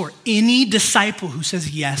any disciple who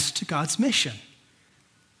says yes to God's mission.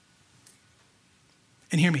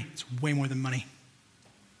 And hear me, it's way more than money.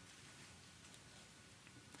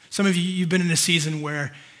 Some of you, you've been in a season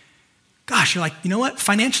where, gosh, you're like, you know what?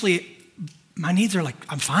 Financially, my needs are like,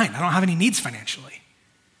 I'm fine. I don't have any needs financially.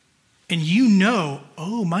 and you know,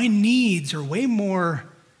 oh, my needs are way more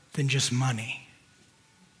than just money.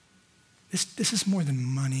 This is more than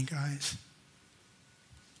money, guys.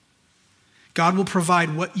 God will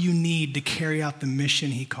provide what you need to carry out the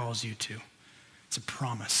mission he calls you to. It's a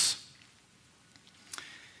promise.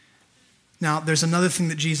 Now, there's another thing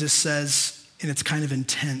that Jesus says, and it's kind of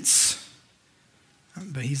intense,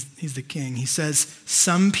 but he's the king. He says,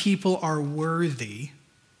 some people are worthy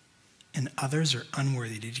and others are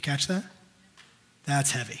unworthy. Did you catch that?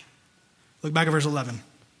 That's heavy. Look back at verse 11.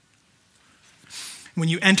 When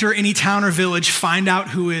you enter any town or village, find out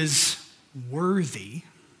who is worthy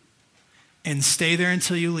and stay there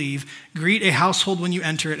until you leave. Greet a household when you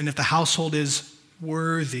enter it, and if the household is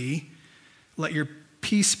worthy, let your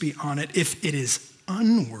peace be on it. If it is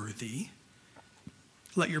unworthy,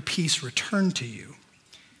 let your peace return to you.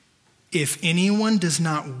 If anyone does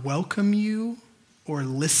not welcome you or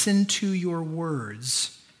listen to your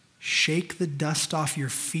words, shake the dust off your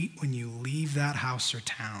feet when you leave that house or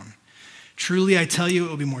town. Truly, I tell you, it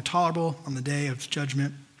will be more tolerable on the day of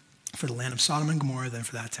judgment for the land of Sodom and Gomorrah than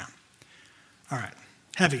for that town. All right,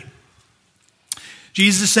 heavy.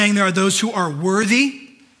 Jesus is saying there are those who are worthy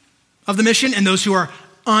of the mission and those who are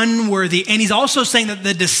unworthy. And he's also saying that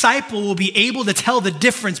the disciple will be able to tell the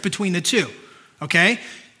difference between the two, okay?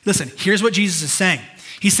 Listen, here's what Jesus is saying.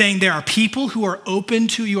 He's saying there are people who are open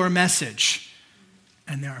to your message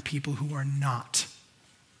and there are people who are not.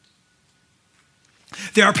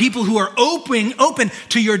 There are people who are open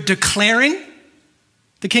to your declaring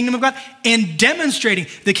the kingdom of God and demonstrating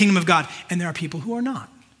the kingdom of God. And there are people who are not.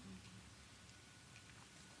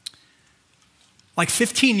 Like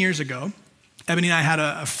 15 years ago, Ebony and I had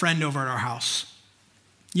a friend over at our house,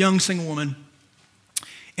 young single woman,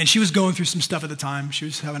 and she was going through some stuff at the time. She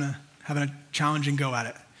was having a challenging go at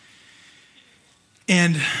it.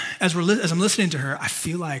 And as I'm listening to her, I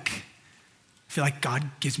feel like God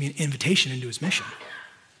gives me an invitation into his mission.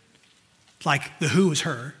 Like the who is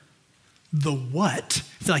her, the what,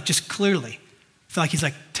 I feel like just clearly, I feel like he's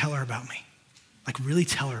like, tell her about me. Like really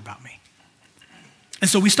tell her about me. And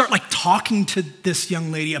so we start like talking to this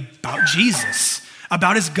young lady about Jesus,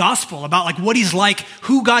 about his gospel, about like what he's like,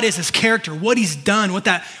 who God is, his character, what he's done, what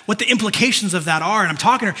the implications of that are. And I'm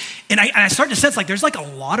talking to her, and I start to sense like there's like a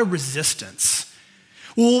lot of resistance.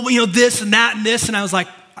 Well, this and that and this, and I was like,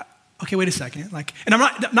 okay, wait a second. Like, and I'm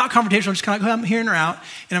not confrontational, I'm just kind of like, I'm hearing her out.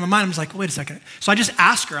 And in my mind, I'm just like, wait a second. So I just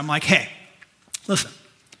ask her, I'm like, hey, listen,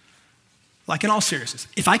 like in all seriousness,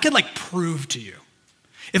 if I could like prove to you,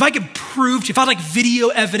 if I had like video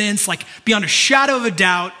evidence, like beyond a shadow of a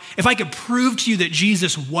doubt, if I could prove to you that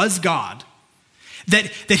Jesus was God, that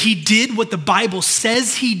he did what the Bible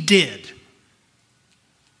says he did,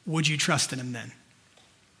 would you trust in him then?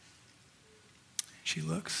 She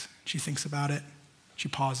looks, she thinks about it, she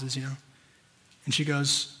pauses, and she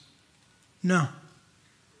goes, no,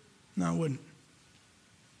 I wouldn't.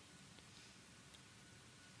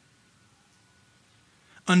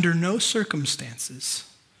 Under no circumstances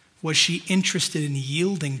was she interested in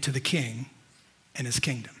yielding to the king and his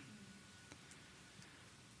kingdom.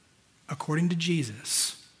 According to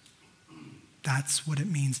Jesus, that's what it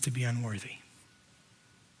means to be unworthy.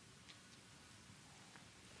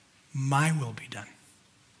 My will be done.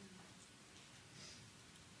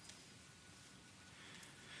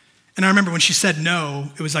 And I remember when she said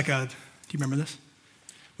no, it was like do you remember this?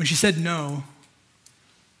 When she said no,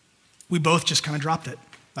 we both just kind of dropped it.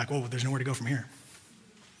 Like, whoa, there's nowhere to go from here.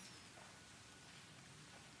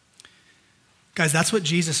 Guys, that's what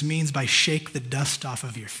Jesus means by shake the dust off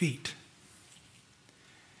of your feet.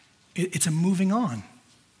 It's a moving on.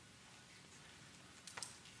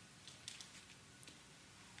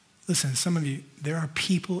 Listen, some of you, there are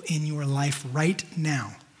people in your life right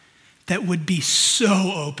now that would be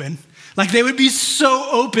so open, like they would be so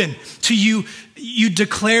open to you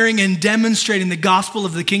declaring and demonstrating the gospel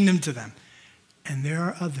of the kingdom to them. And there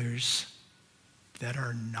are others that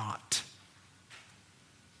are not.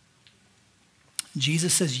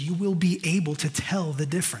 Jesus says you will be able to tell the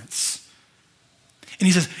difference. And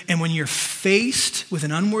he says, and when you're faced with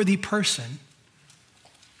an unworthy person,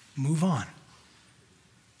 move on.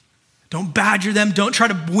 Don't badger them. Don't try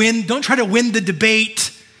to win the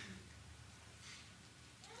debate.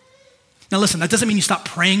 Now listen, that doesn't mean you stop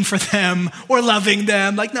praying for them or loving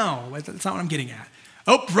them. Like, no, that's not what I'm getting at.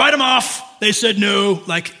 Oh, write them off. They said no.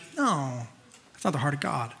 Like, no, that's not the heart of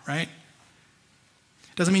God, right?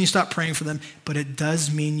 It doesn't mean you stop praying for them, but it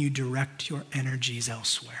does mean you direct your energies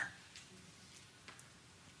elsewhere.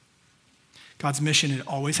 God's mission, it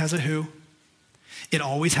always has a who. It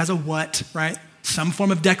always has a what, right? Some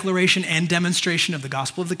form of declaration and demonstration of the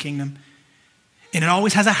gospel of the kingdom. And it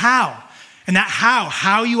always has a how. And that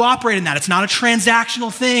how you operate in that, it's not a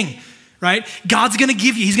transactional thing, right? God's gonna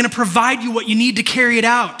give you, he's gonna provide you what you need to carry it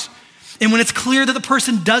out. And when it's clear that the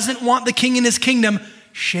person doesn't want the king in his kingdom,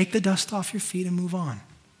 shake the dust off your feet and move on.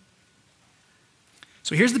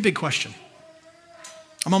 So here's the big question.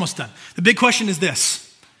 I'm almost done. The big question is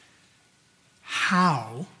this: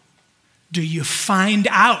 how do you find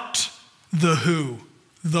out the who,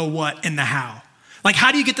 the what, and the how? Like,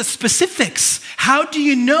 how do you get the specifics? How do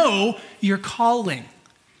you know your calling?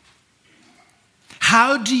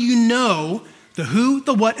 How do you know the who,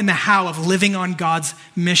 the what, and the how of living on God's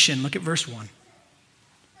mission? Look at verse 1.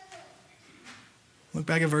 Look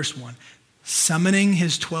back at verse 1. Summoning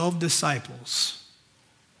his 12 disciples,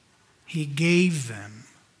 he gave them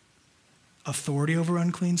authority over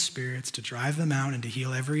unclean spirits to drive them out and to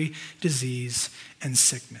heal every disease and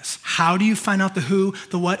sickness. How do you find out the who,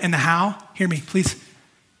 the what, and the how? Hear me, please.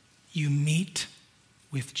 You meet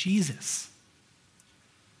with Jesus.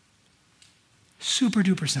 Super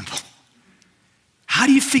duper simple. How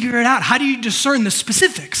do you figure it out? How do you discern the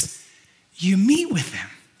specifics? You meet with him.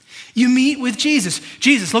 You meet with Jesus.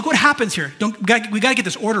 Jesus, look what happens here. We got to get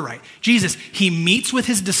this order right. Jesus, he meets with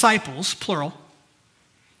his disciples, plural.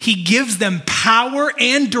 He gives them power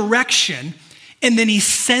and direction, and then he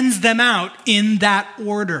sends them out in that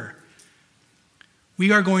order.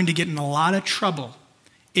 We are going to get in a lot of trouble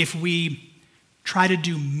if we try to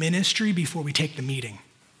do ministry before we take the meeting.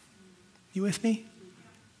 You with me?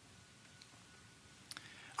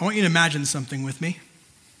 I want you to imagine something with me.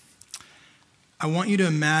 I want you to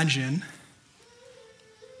imagine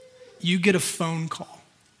you get a phone call.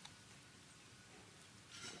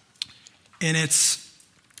 And it's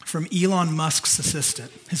from Elon Musk's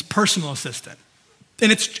assistant, his personal assistant.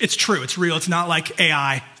 And it's true, it's real. It's not like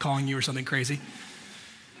AI calling you or something crazy.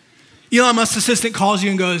 Elon Musk's assistant calls you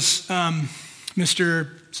and goes, Mr.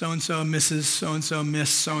 So-and-so, Mrs. So-and-so, Miss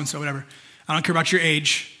So-and-so, whatever. I don't care about your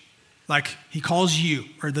age. Like, he calls you,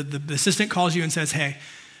 or the assistant calls you and says, hey,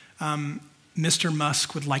 Mr.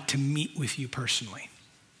 Musk would like to meet with you personally.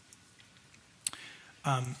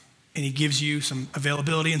 And he gives you some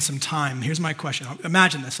availability and some time. Here's my question.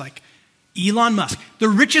 Imagine this, like Elon Musk, the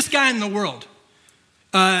richest guy in the world.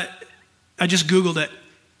 I just Googled it.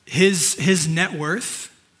 His net worth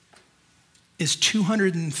is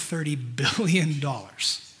 $230 billion.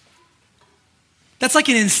 That's like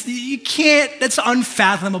that's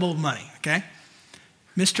unfathomable money, okay?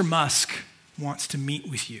 Mr. Musk wants to meet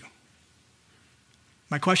with you.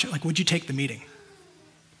 My question, like, would you take the meeting?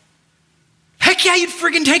 Heck yeah, you'd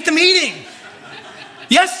friggin' take the meeting.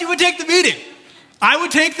 Yes, you would take the meeting. I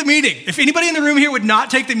would take the meeting. If anybody in the room here would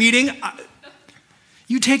not take the meeting,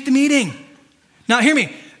 you take the meeting. Now, hear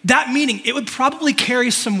me. That meeting, it would probably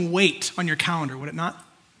carry some weight on your calendar, would it not?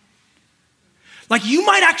 Like, you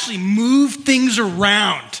might actually move things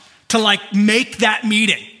around to, like, make that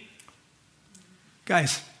meeting.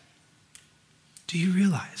 Guys, do you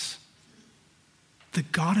realize the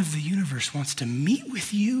God of the universe wants to meet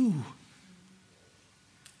with you?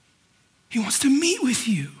 He wants to meet with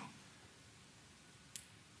you.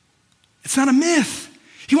 It's not a myth.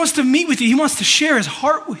 He wants to meet with you. He wants to share his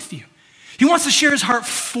heart with you. He wants to share his heart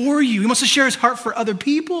for you. He wants to share his heart for other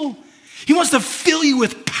people. He wants to fill you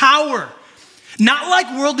with power. Not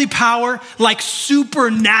like worldly power, like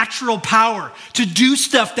supernatural power to do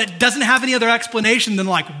stuff that doesn't have any other explanation than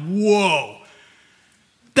like, whoa,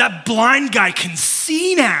 that blind guy can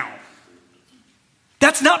see now.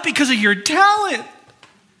 That's not because of your talent.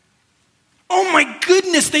 Oh my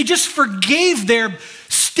goodness, they just forgave their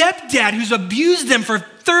stepdad who's abused them for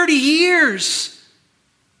 30 years.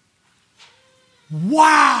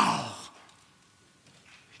 Wow.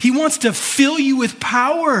 He wants to fill you with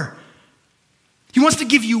power. He wants to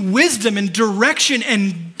give you wisdom and direction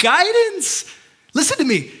and guidance. Listen to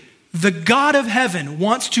me. The God of heaven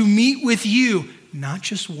wants to meet with you, not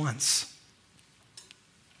just once,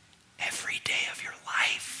 every day of your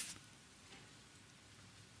life.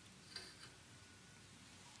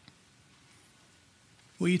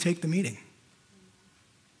 Will you take the meeting?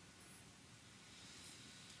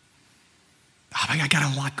 Oh, I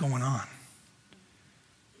got a lot going on.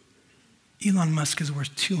 Elon Musk is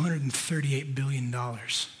worth $238 billion. Do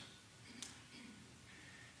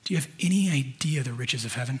you have any idea the riches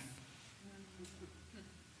of heaven?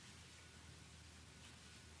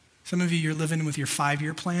 Some of you, you're living with your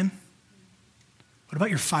 5-year plan. What about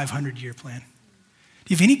your 500-year plan?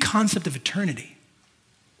 Do you have any concept of eternity?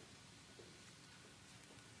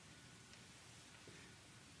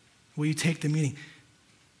 Will you take the meeting?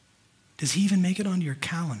 Does he even make it onto your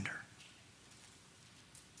calendar?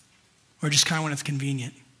 Or just kind of when it's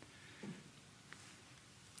convenient?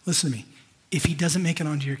 listen to me. If he doesn't make it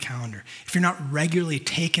onto your calendar, if you're not regularly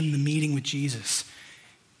taking the meeting with Jesus,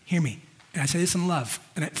 hear me, and I say this in love,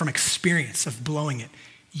 and from experience of blowing it,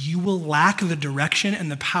 you will lack the direction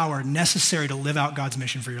and the power necessary to live out God's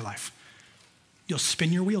mission for your life. You'll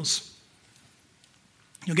spin your wheels.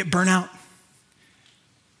 You'll get burnt out.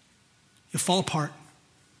 You'll fall apart.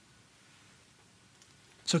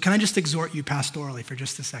 So can I just exhort you pastorally for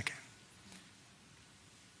just a second?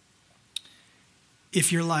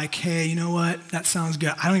 If you're like, hey, you know what? That sounds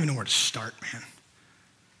good. I don't even know where to start, man.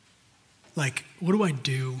 Like, what do I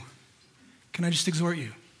do? Can I just exhort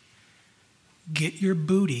you? Get your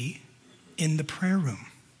booty in the prayer room.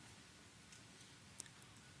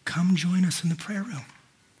 Come join us in the prayer room.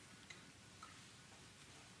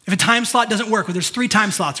 If a time slot doesn't work, well, there's 3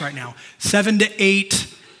 time slots right now. 7 to 8,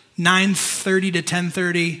 9:30 to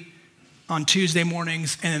 10:30 on Tuesday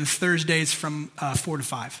mornings, and then Thursdays from 4 to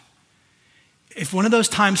 5. If one of those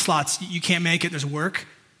time slots, you can't make it, there's work,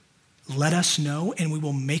 let us know and we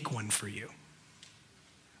will make one for you.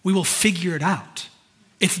 We will figure it out.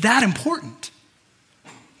 It's that important.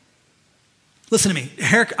 Listen to me.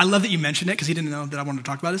 Herrick, I love that you mentioned it because he didn't know that I wanted to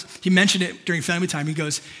talk about this. He mentioned it during family time. He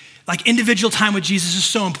goes, like, individual time with Jesus is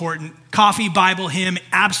so important. Coffee, Bible, hymn,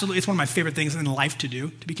 absolutely. It's one of my favorite things in life to do,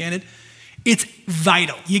 to be candid. It's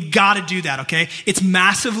vital. You got to do that, okay? It's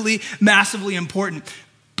massively, massively important.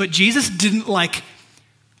 But Jesus didn't like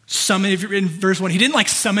summon, if you're in verse 1, he didn't like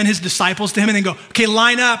summon his disciples to him and then go, okay,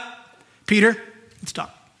 line up. Peter, let's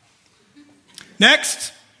talk.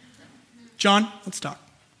 Next. John, let's talk.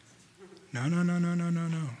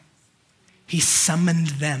 No. He summoned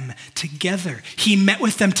them together. He met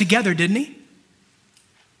with them together, didn't he?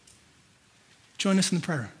 Join us in the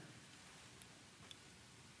prayer room.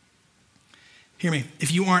 Hear me.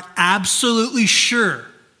 If you aren't absolutely sure,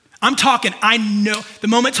 I'm talking, I know. The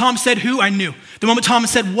moment Tom said who, I knew. The moment Tom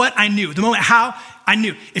said what, I knew. The moment how, I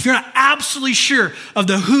knew. If you're not absolutely sure of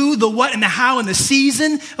the who, the what, and the how, and the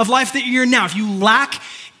season of life that you're in now, if you lack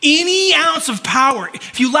any ounce of power,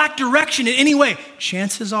 if you lack direction in any way,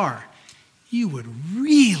 chances are you would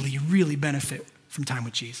really, really benefit from time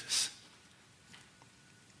with Jesus.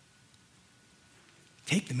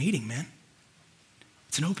 Take the meeting, man.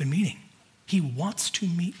 It's an open meeting. He wants to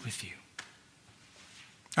meet with you.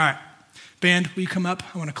 All right, band, will you come up?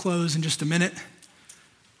 I want to close in just a minute.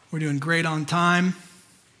 We're doing great on time.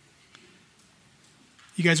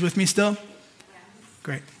 You guys with me still?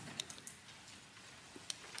 Great.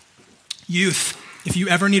 Youth, if you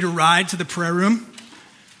ever need a ride to the prayer room,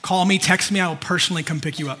 call me, text me, I will personally come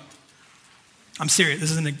pick you up. I'm serious,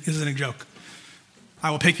 this isn't a joke. I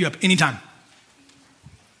will pick you up anytime.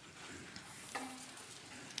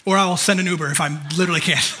 Or I will send an Uber if I literally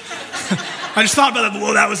can't. I just thought about that.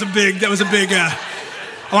 Whoa, that was a big, I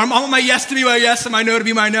want my yes to be my yes and my no to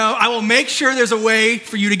be my no. I will make sure there's a way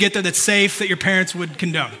for you to get there that's safe, that your parents would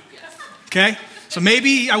condone. Okay? So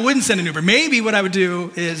maybe I wouldn't send an Uber. Maybe what I would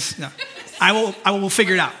do is, no, I will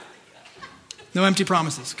figure it out. No empty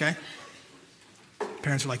promises, okay?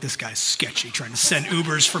 Parents are like, this guy's sketchy, trying to send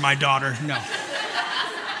Ubers for my daughter. No.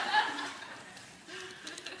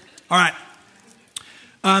 All right.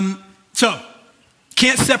 So,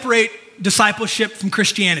 can't separate discipleship from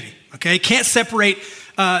Christianity, okay? Can't separate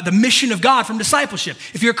the mission of God from discipleship.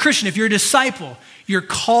 If you're a Christian, if you're a disciple, you're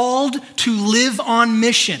called to live on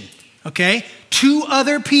mission, okay? To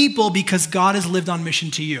other people because God has lived on mission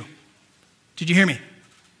to you. Did you hear me?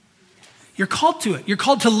 You're called to it. You're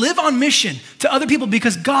called to live on mission to other people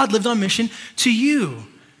because God lived on mission to you,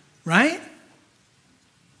 right?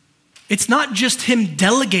 It's not just him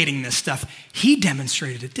delegating this stuff. He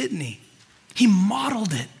demonstrated it, didn't he? He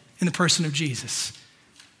modeled it in the person of Jesus.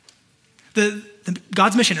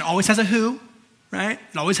 God's mission, it always has a who, right?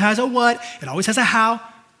 It always has a what. It always has a how.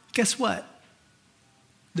 Guess what?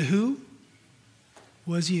 The who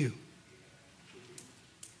was you.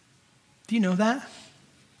 Do you know that?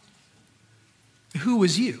 The who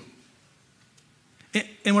was you.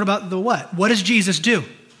 And what about the what? What does Jesus do?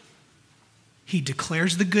 He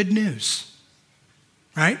declares the good news,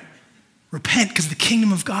 right? Repent because the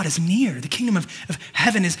kingdom of God is near. The kingdom of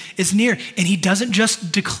heaven is near. And he doesn't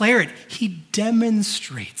just declare it, he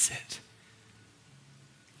demonstrates it.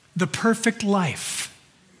 The perfect life.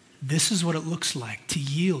 This is what it looks like to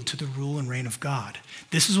yield to the rule and reign of God.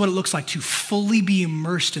 This is what it looks like to fully be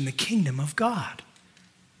immersed in the kingdom of God.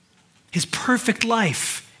 His perfect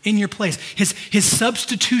life in your place. His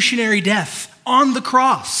substitutionary death on the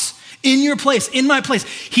cross. In your place, in my place.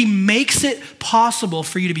 He makes it possible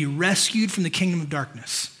for you to be rescued from the kingdom of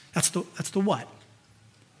darkness. That's the what.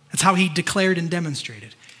 That's how he declared and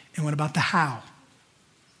demonstrated. And what about the how?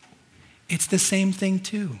 It's the same thing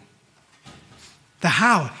too. The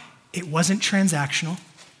how, it wasn't transactional,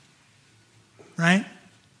 right?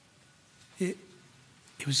 It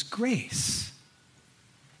was grace.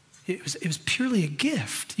 It was purely a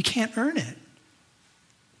gift. You can't earn it.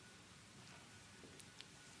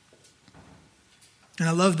 And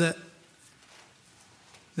I love that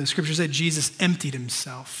the scripture said Jesus emptied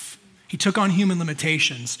himself. He took on human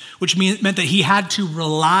limitations, which meant that he had to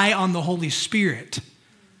rely on the Holy Spirit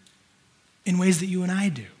in ways that you and I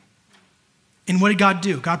do. And what did God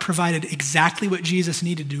do? God provided exactly what Jesus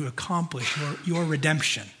needed to accomplish your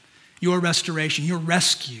redemption, your restoration, your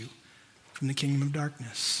rescue from the kingdom of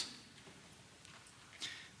darkness.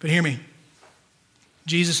 But hear me.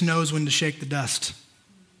 Jesus knows when to shake the dust.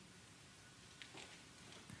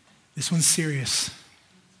 This one's serious.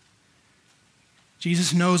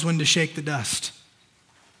 Jesus knows when to shake the dust.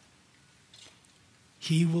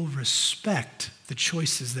 He will respect the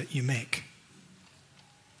choices that you make.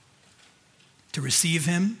 To receive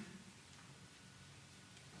him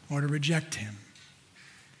or to reject him.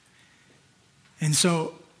 And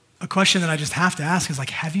so a question that I just have to ask is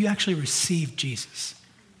like, have you actually received Jesus?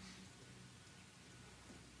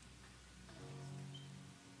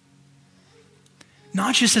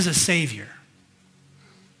 Not just as a Savior,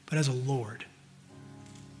 but as a Lord.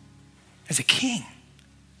 As a King.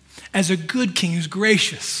 As a good King who's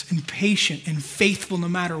gracious and patient and faithful no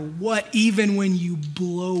matter what, even when you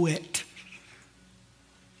blow it.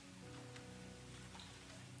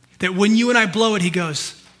 That when you and I blow it, he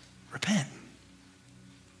goes, repent.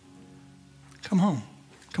 Come home.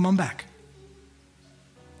 Come on back.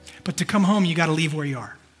 But to come home, you got to leave where you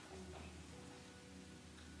are.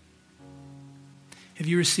 Have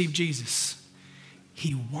you received Jesus?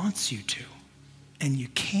 He wants you to, and you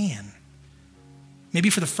can.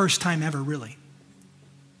 Maybe for the first time ever, really.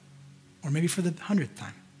 Or maybe for the 100th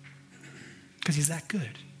time. Because he's that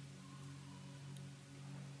good.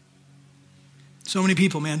 So many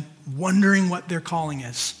people, man, wondering what their calling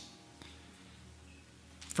is.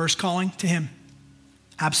 First calling to him.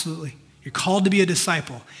 Absolutely. You're called to be a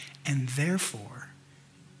disciple. And therefore,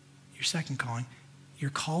 your second calling, you're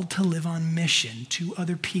called to live on mission to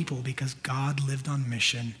other people because God lived on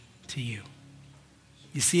mission to you.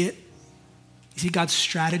 You see it? You see God's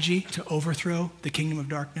strategy to overthrow the kingdom of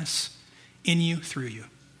darkness? In you, through you.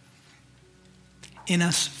 In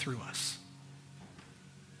us, through us.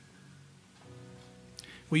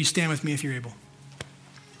 Will you stand with me if you're able?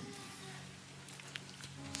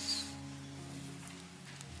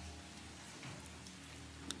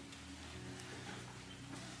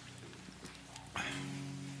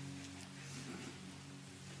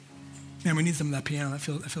 Man, we need some of that piano. That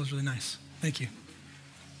feels really nice. Thank you.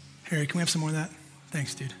 Harry, can we have some more of that?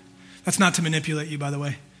 Thanks, dude. That's not to manipulate you, by the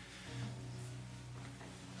way.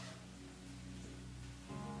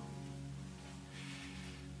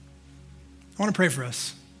 I want to pray for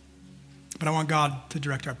us, but I want God to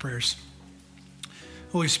direct our prayers.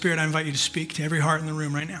 Holy Spirit, I invite you to speak to every heart in the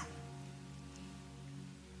room right now.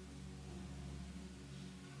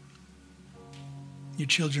 Your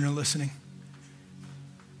children are listening.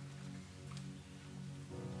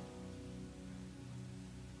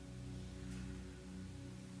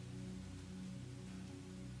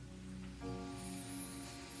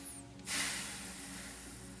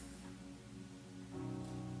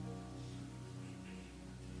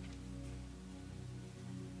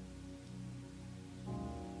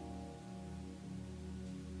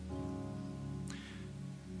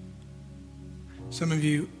 Some of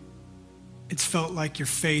you, it's felt like your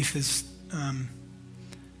faith is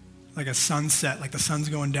like a sunset, like the sun's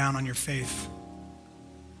going down on your faith.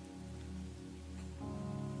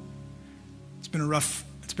 It's been a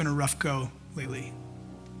rough go lately.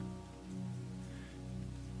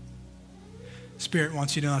 Spirit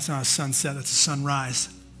wants you to know that's not a sunset, that's a sunrise.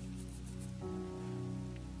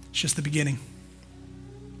 It's just the beginning.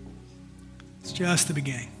 It's just the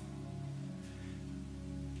beginning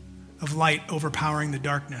of light overpowering the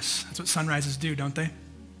darkness. That's what sunrises do, don't they?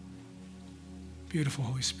 Beautiful,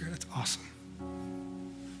 Holy Spirit. That's awesome.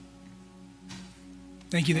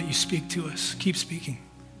 Thank you that you speak to us. Keep speaking.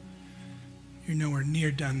 You're nowhere near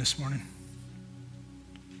done this morning.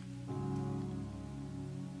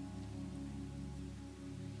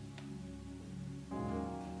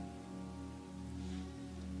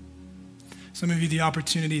 Some of you, the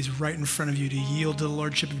opportunity is right in front of you to yield to the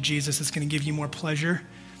Lordship of Jesus. It's going to give you more pleasure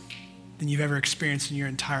than you've ever experienced in your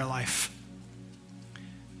entire life.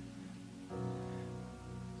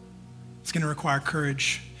 It's going to require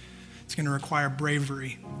courage. It's going to require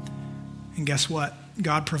bravery. And guess what?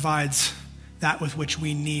 God provides that with which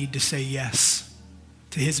we need to say yes.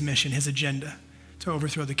 to his mission, his agenda, to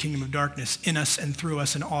overthrow the kingdom of darkness in us and through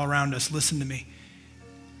us and all around us. Listen to me.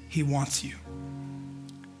 He wants you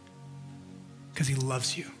because he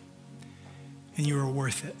loves you, and you are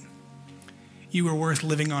worth it. You are worth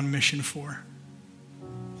living on mission for.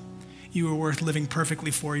 You are worth living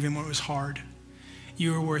perfectly for, even when it was hard.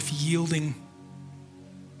 You are worth yielding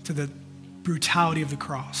to the brutality of the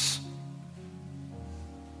cross.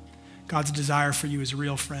 God's desire for you is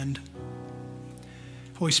real, friend.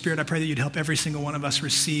 Holy Spirit, I pray that you'd help every single one of us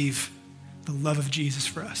receive the love of Jesus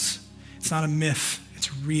for us. It's not a myth,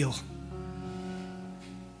 it's real.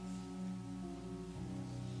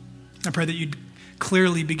 I pray that you'd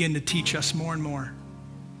clearly begin to teach us more and more.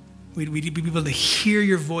 We'd be able to hear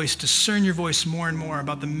your voice, discern your voice more and more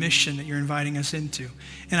about the mission that you're inviting us into.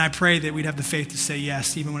 And I pray that we'd have the faith to say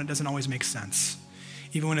yes, even when it doesn't always make sense,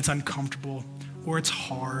 even when it's uncomfortable, or it's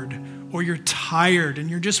hard, or you're tired and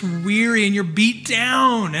you're just weary and you're beat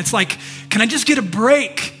down. It's like, can I just get a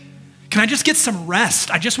break? Can I just get some rest?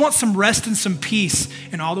 I just want some rest and some peace.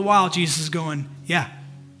 And all the while, Jesus is going, yeah,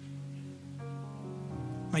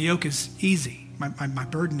 my yoke is easy. My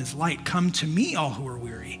burden is light. Come to me, all who are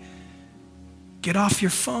weary. Get off your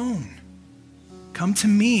phone. Come to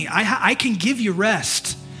me. I can give you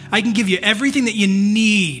rest. I can give you everything that you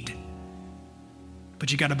need.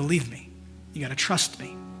 But you got to believe me. You got to trust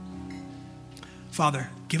me. Father,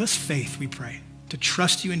 give us faith, we pray, to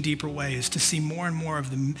trust you in deeper ways, to see more and more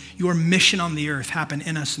of your mission on the earth happen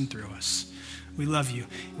in us and through us. We love you.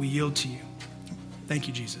 We yield to you. Thank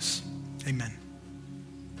you, Jesus. Amen.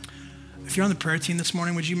 If you're on the prayer team this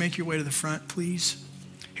morning, would you make your way to the front, please?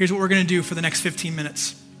 Here's what we're going to do for the next 15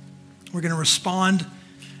 minutes. We're going to respond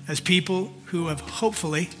as people who have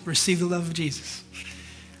hopefully received the love of Jesus.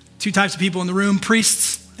 Two types of people in the room,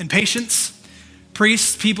 priests and patients.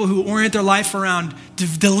 Priests, people who orient their life around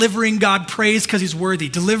delivering God praise because he's worthy,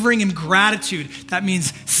 delivering him gratitude. That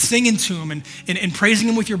means singing to him and praising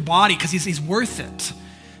him with your body because he's worth it.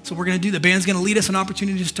 So we're going to do, the band's going to lead us on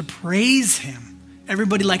opportunities to praise him.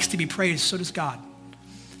 Everybody likes to be praised, so does God.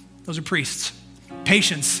 Those are priests.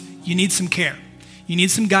 Patients, you need some care. You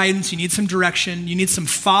need some guidance, you need some direction, you need some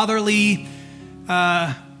fatherly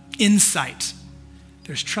insight.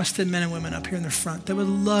 There's trusted men and women up here in the front that would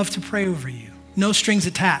love to pray over you. No strings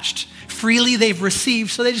attached. Freely they've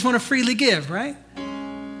received, so they just want to freely give, right?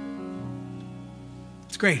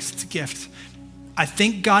 It's grace, it's a gift. I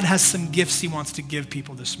think God has some gifts he wants to give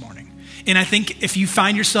people this morning. And I think if you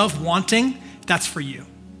find yourself wanting, that's for you.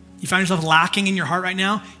 You find yourself lacking in your heart right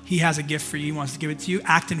now, he has a gift for you. He wants to give it to you.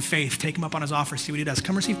 Act in faith. Take him up on his offer. See what he does.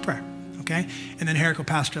 Come receive prayer, okay? And then Herrick will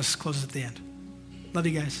pastor us, closes at the end. Love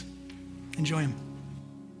you guys. Enjoy him.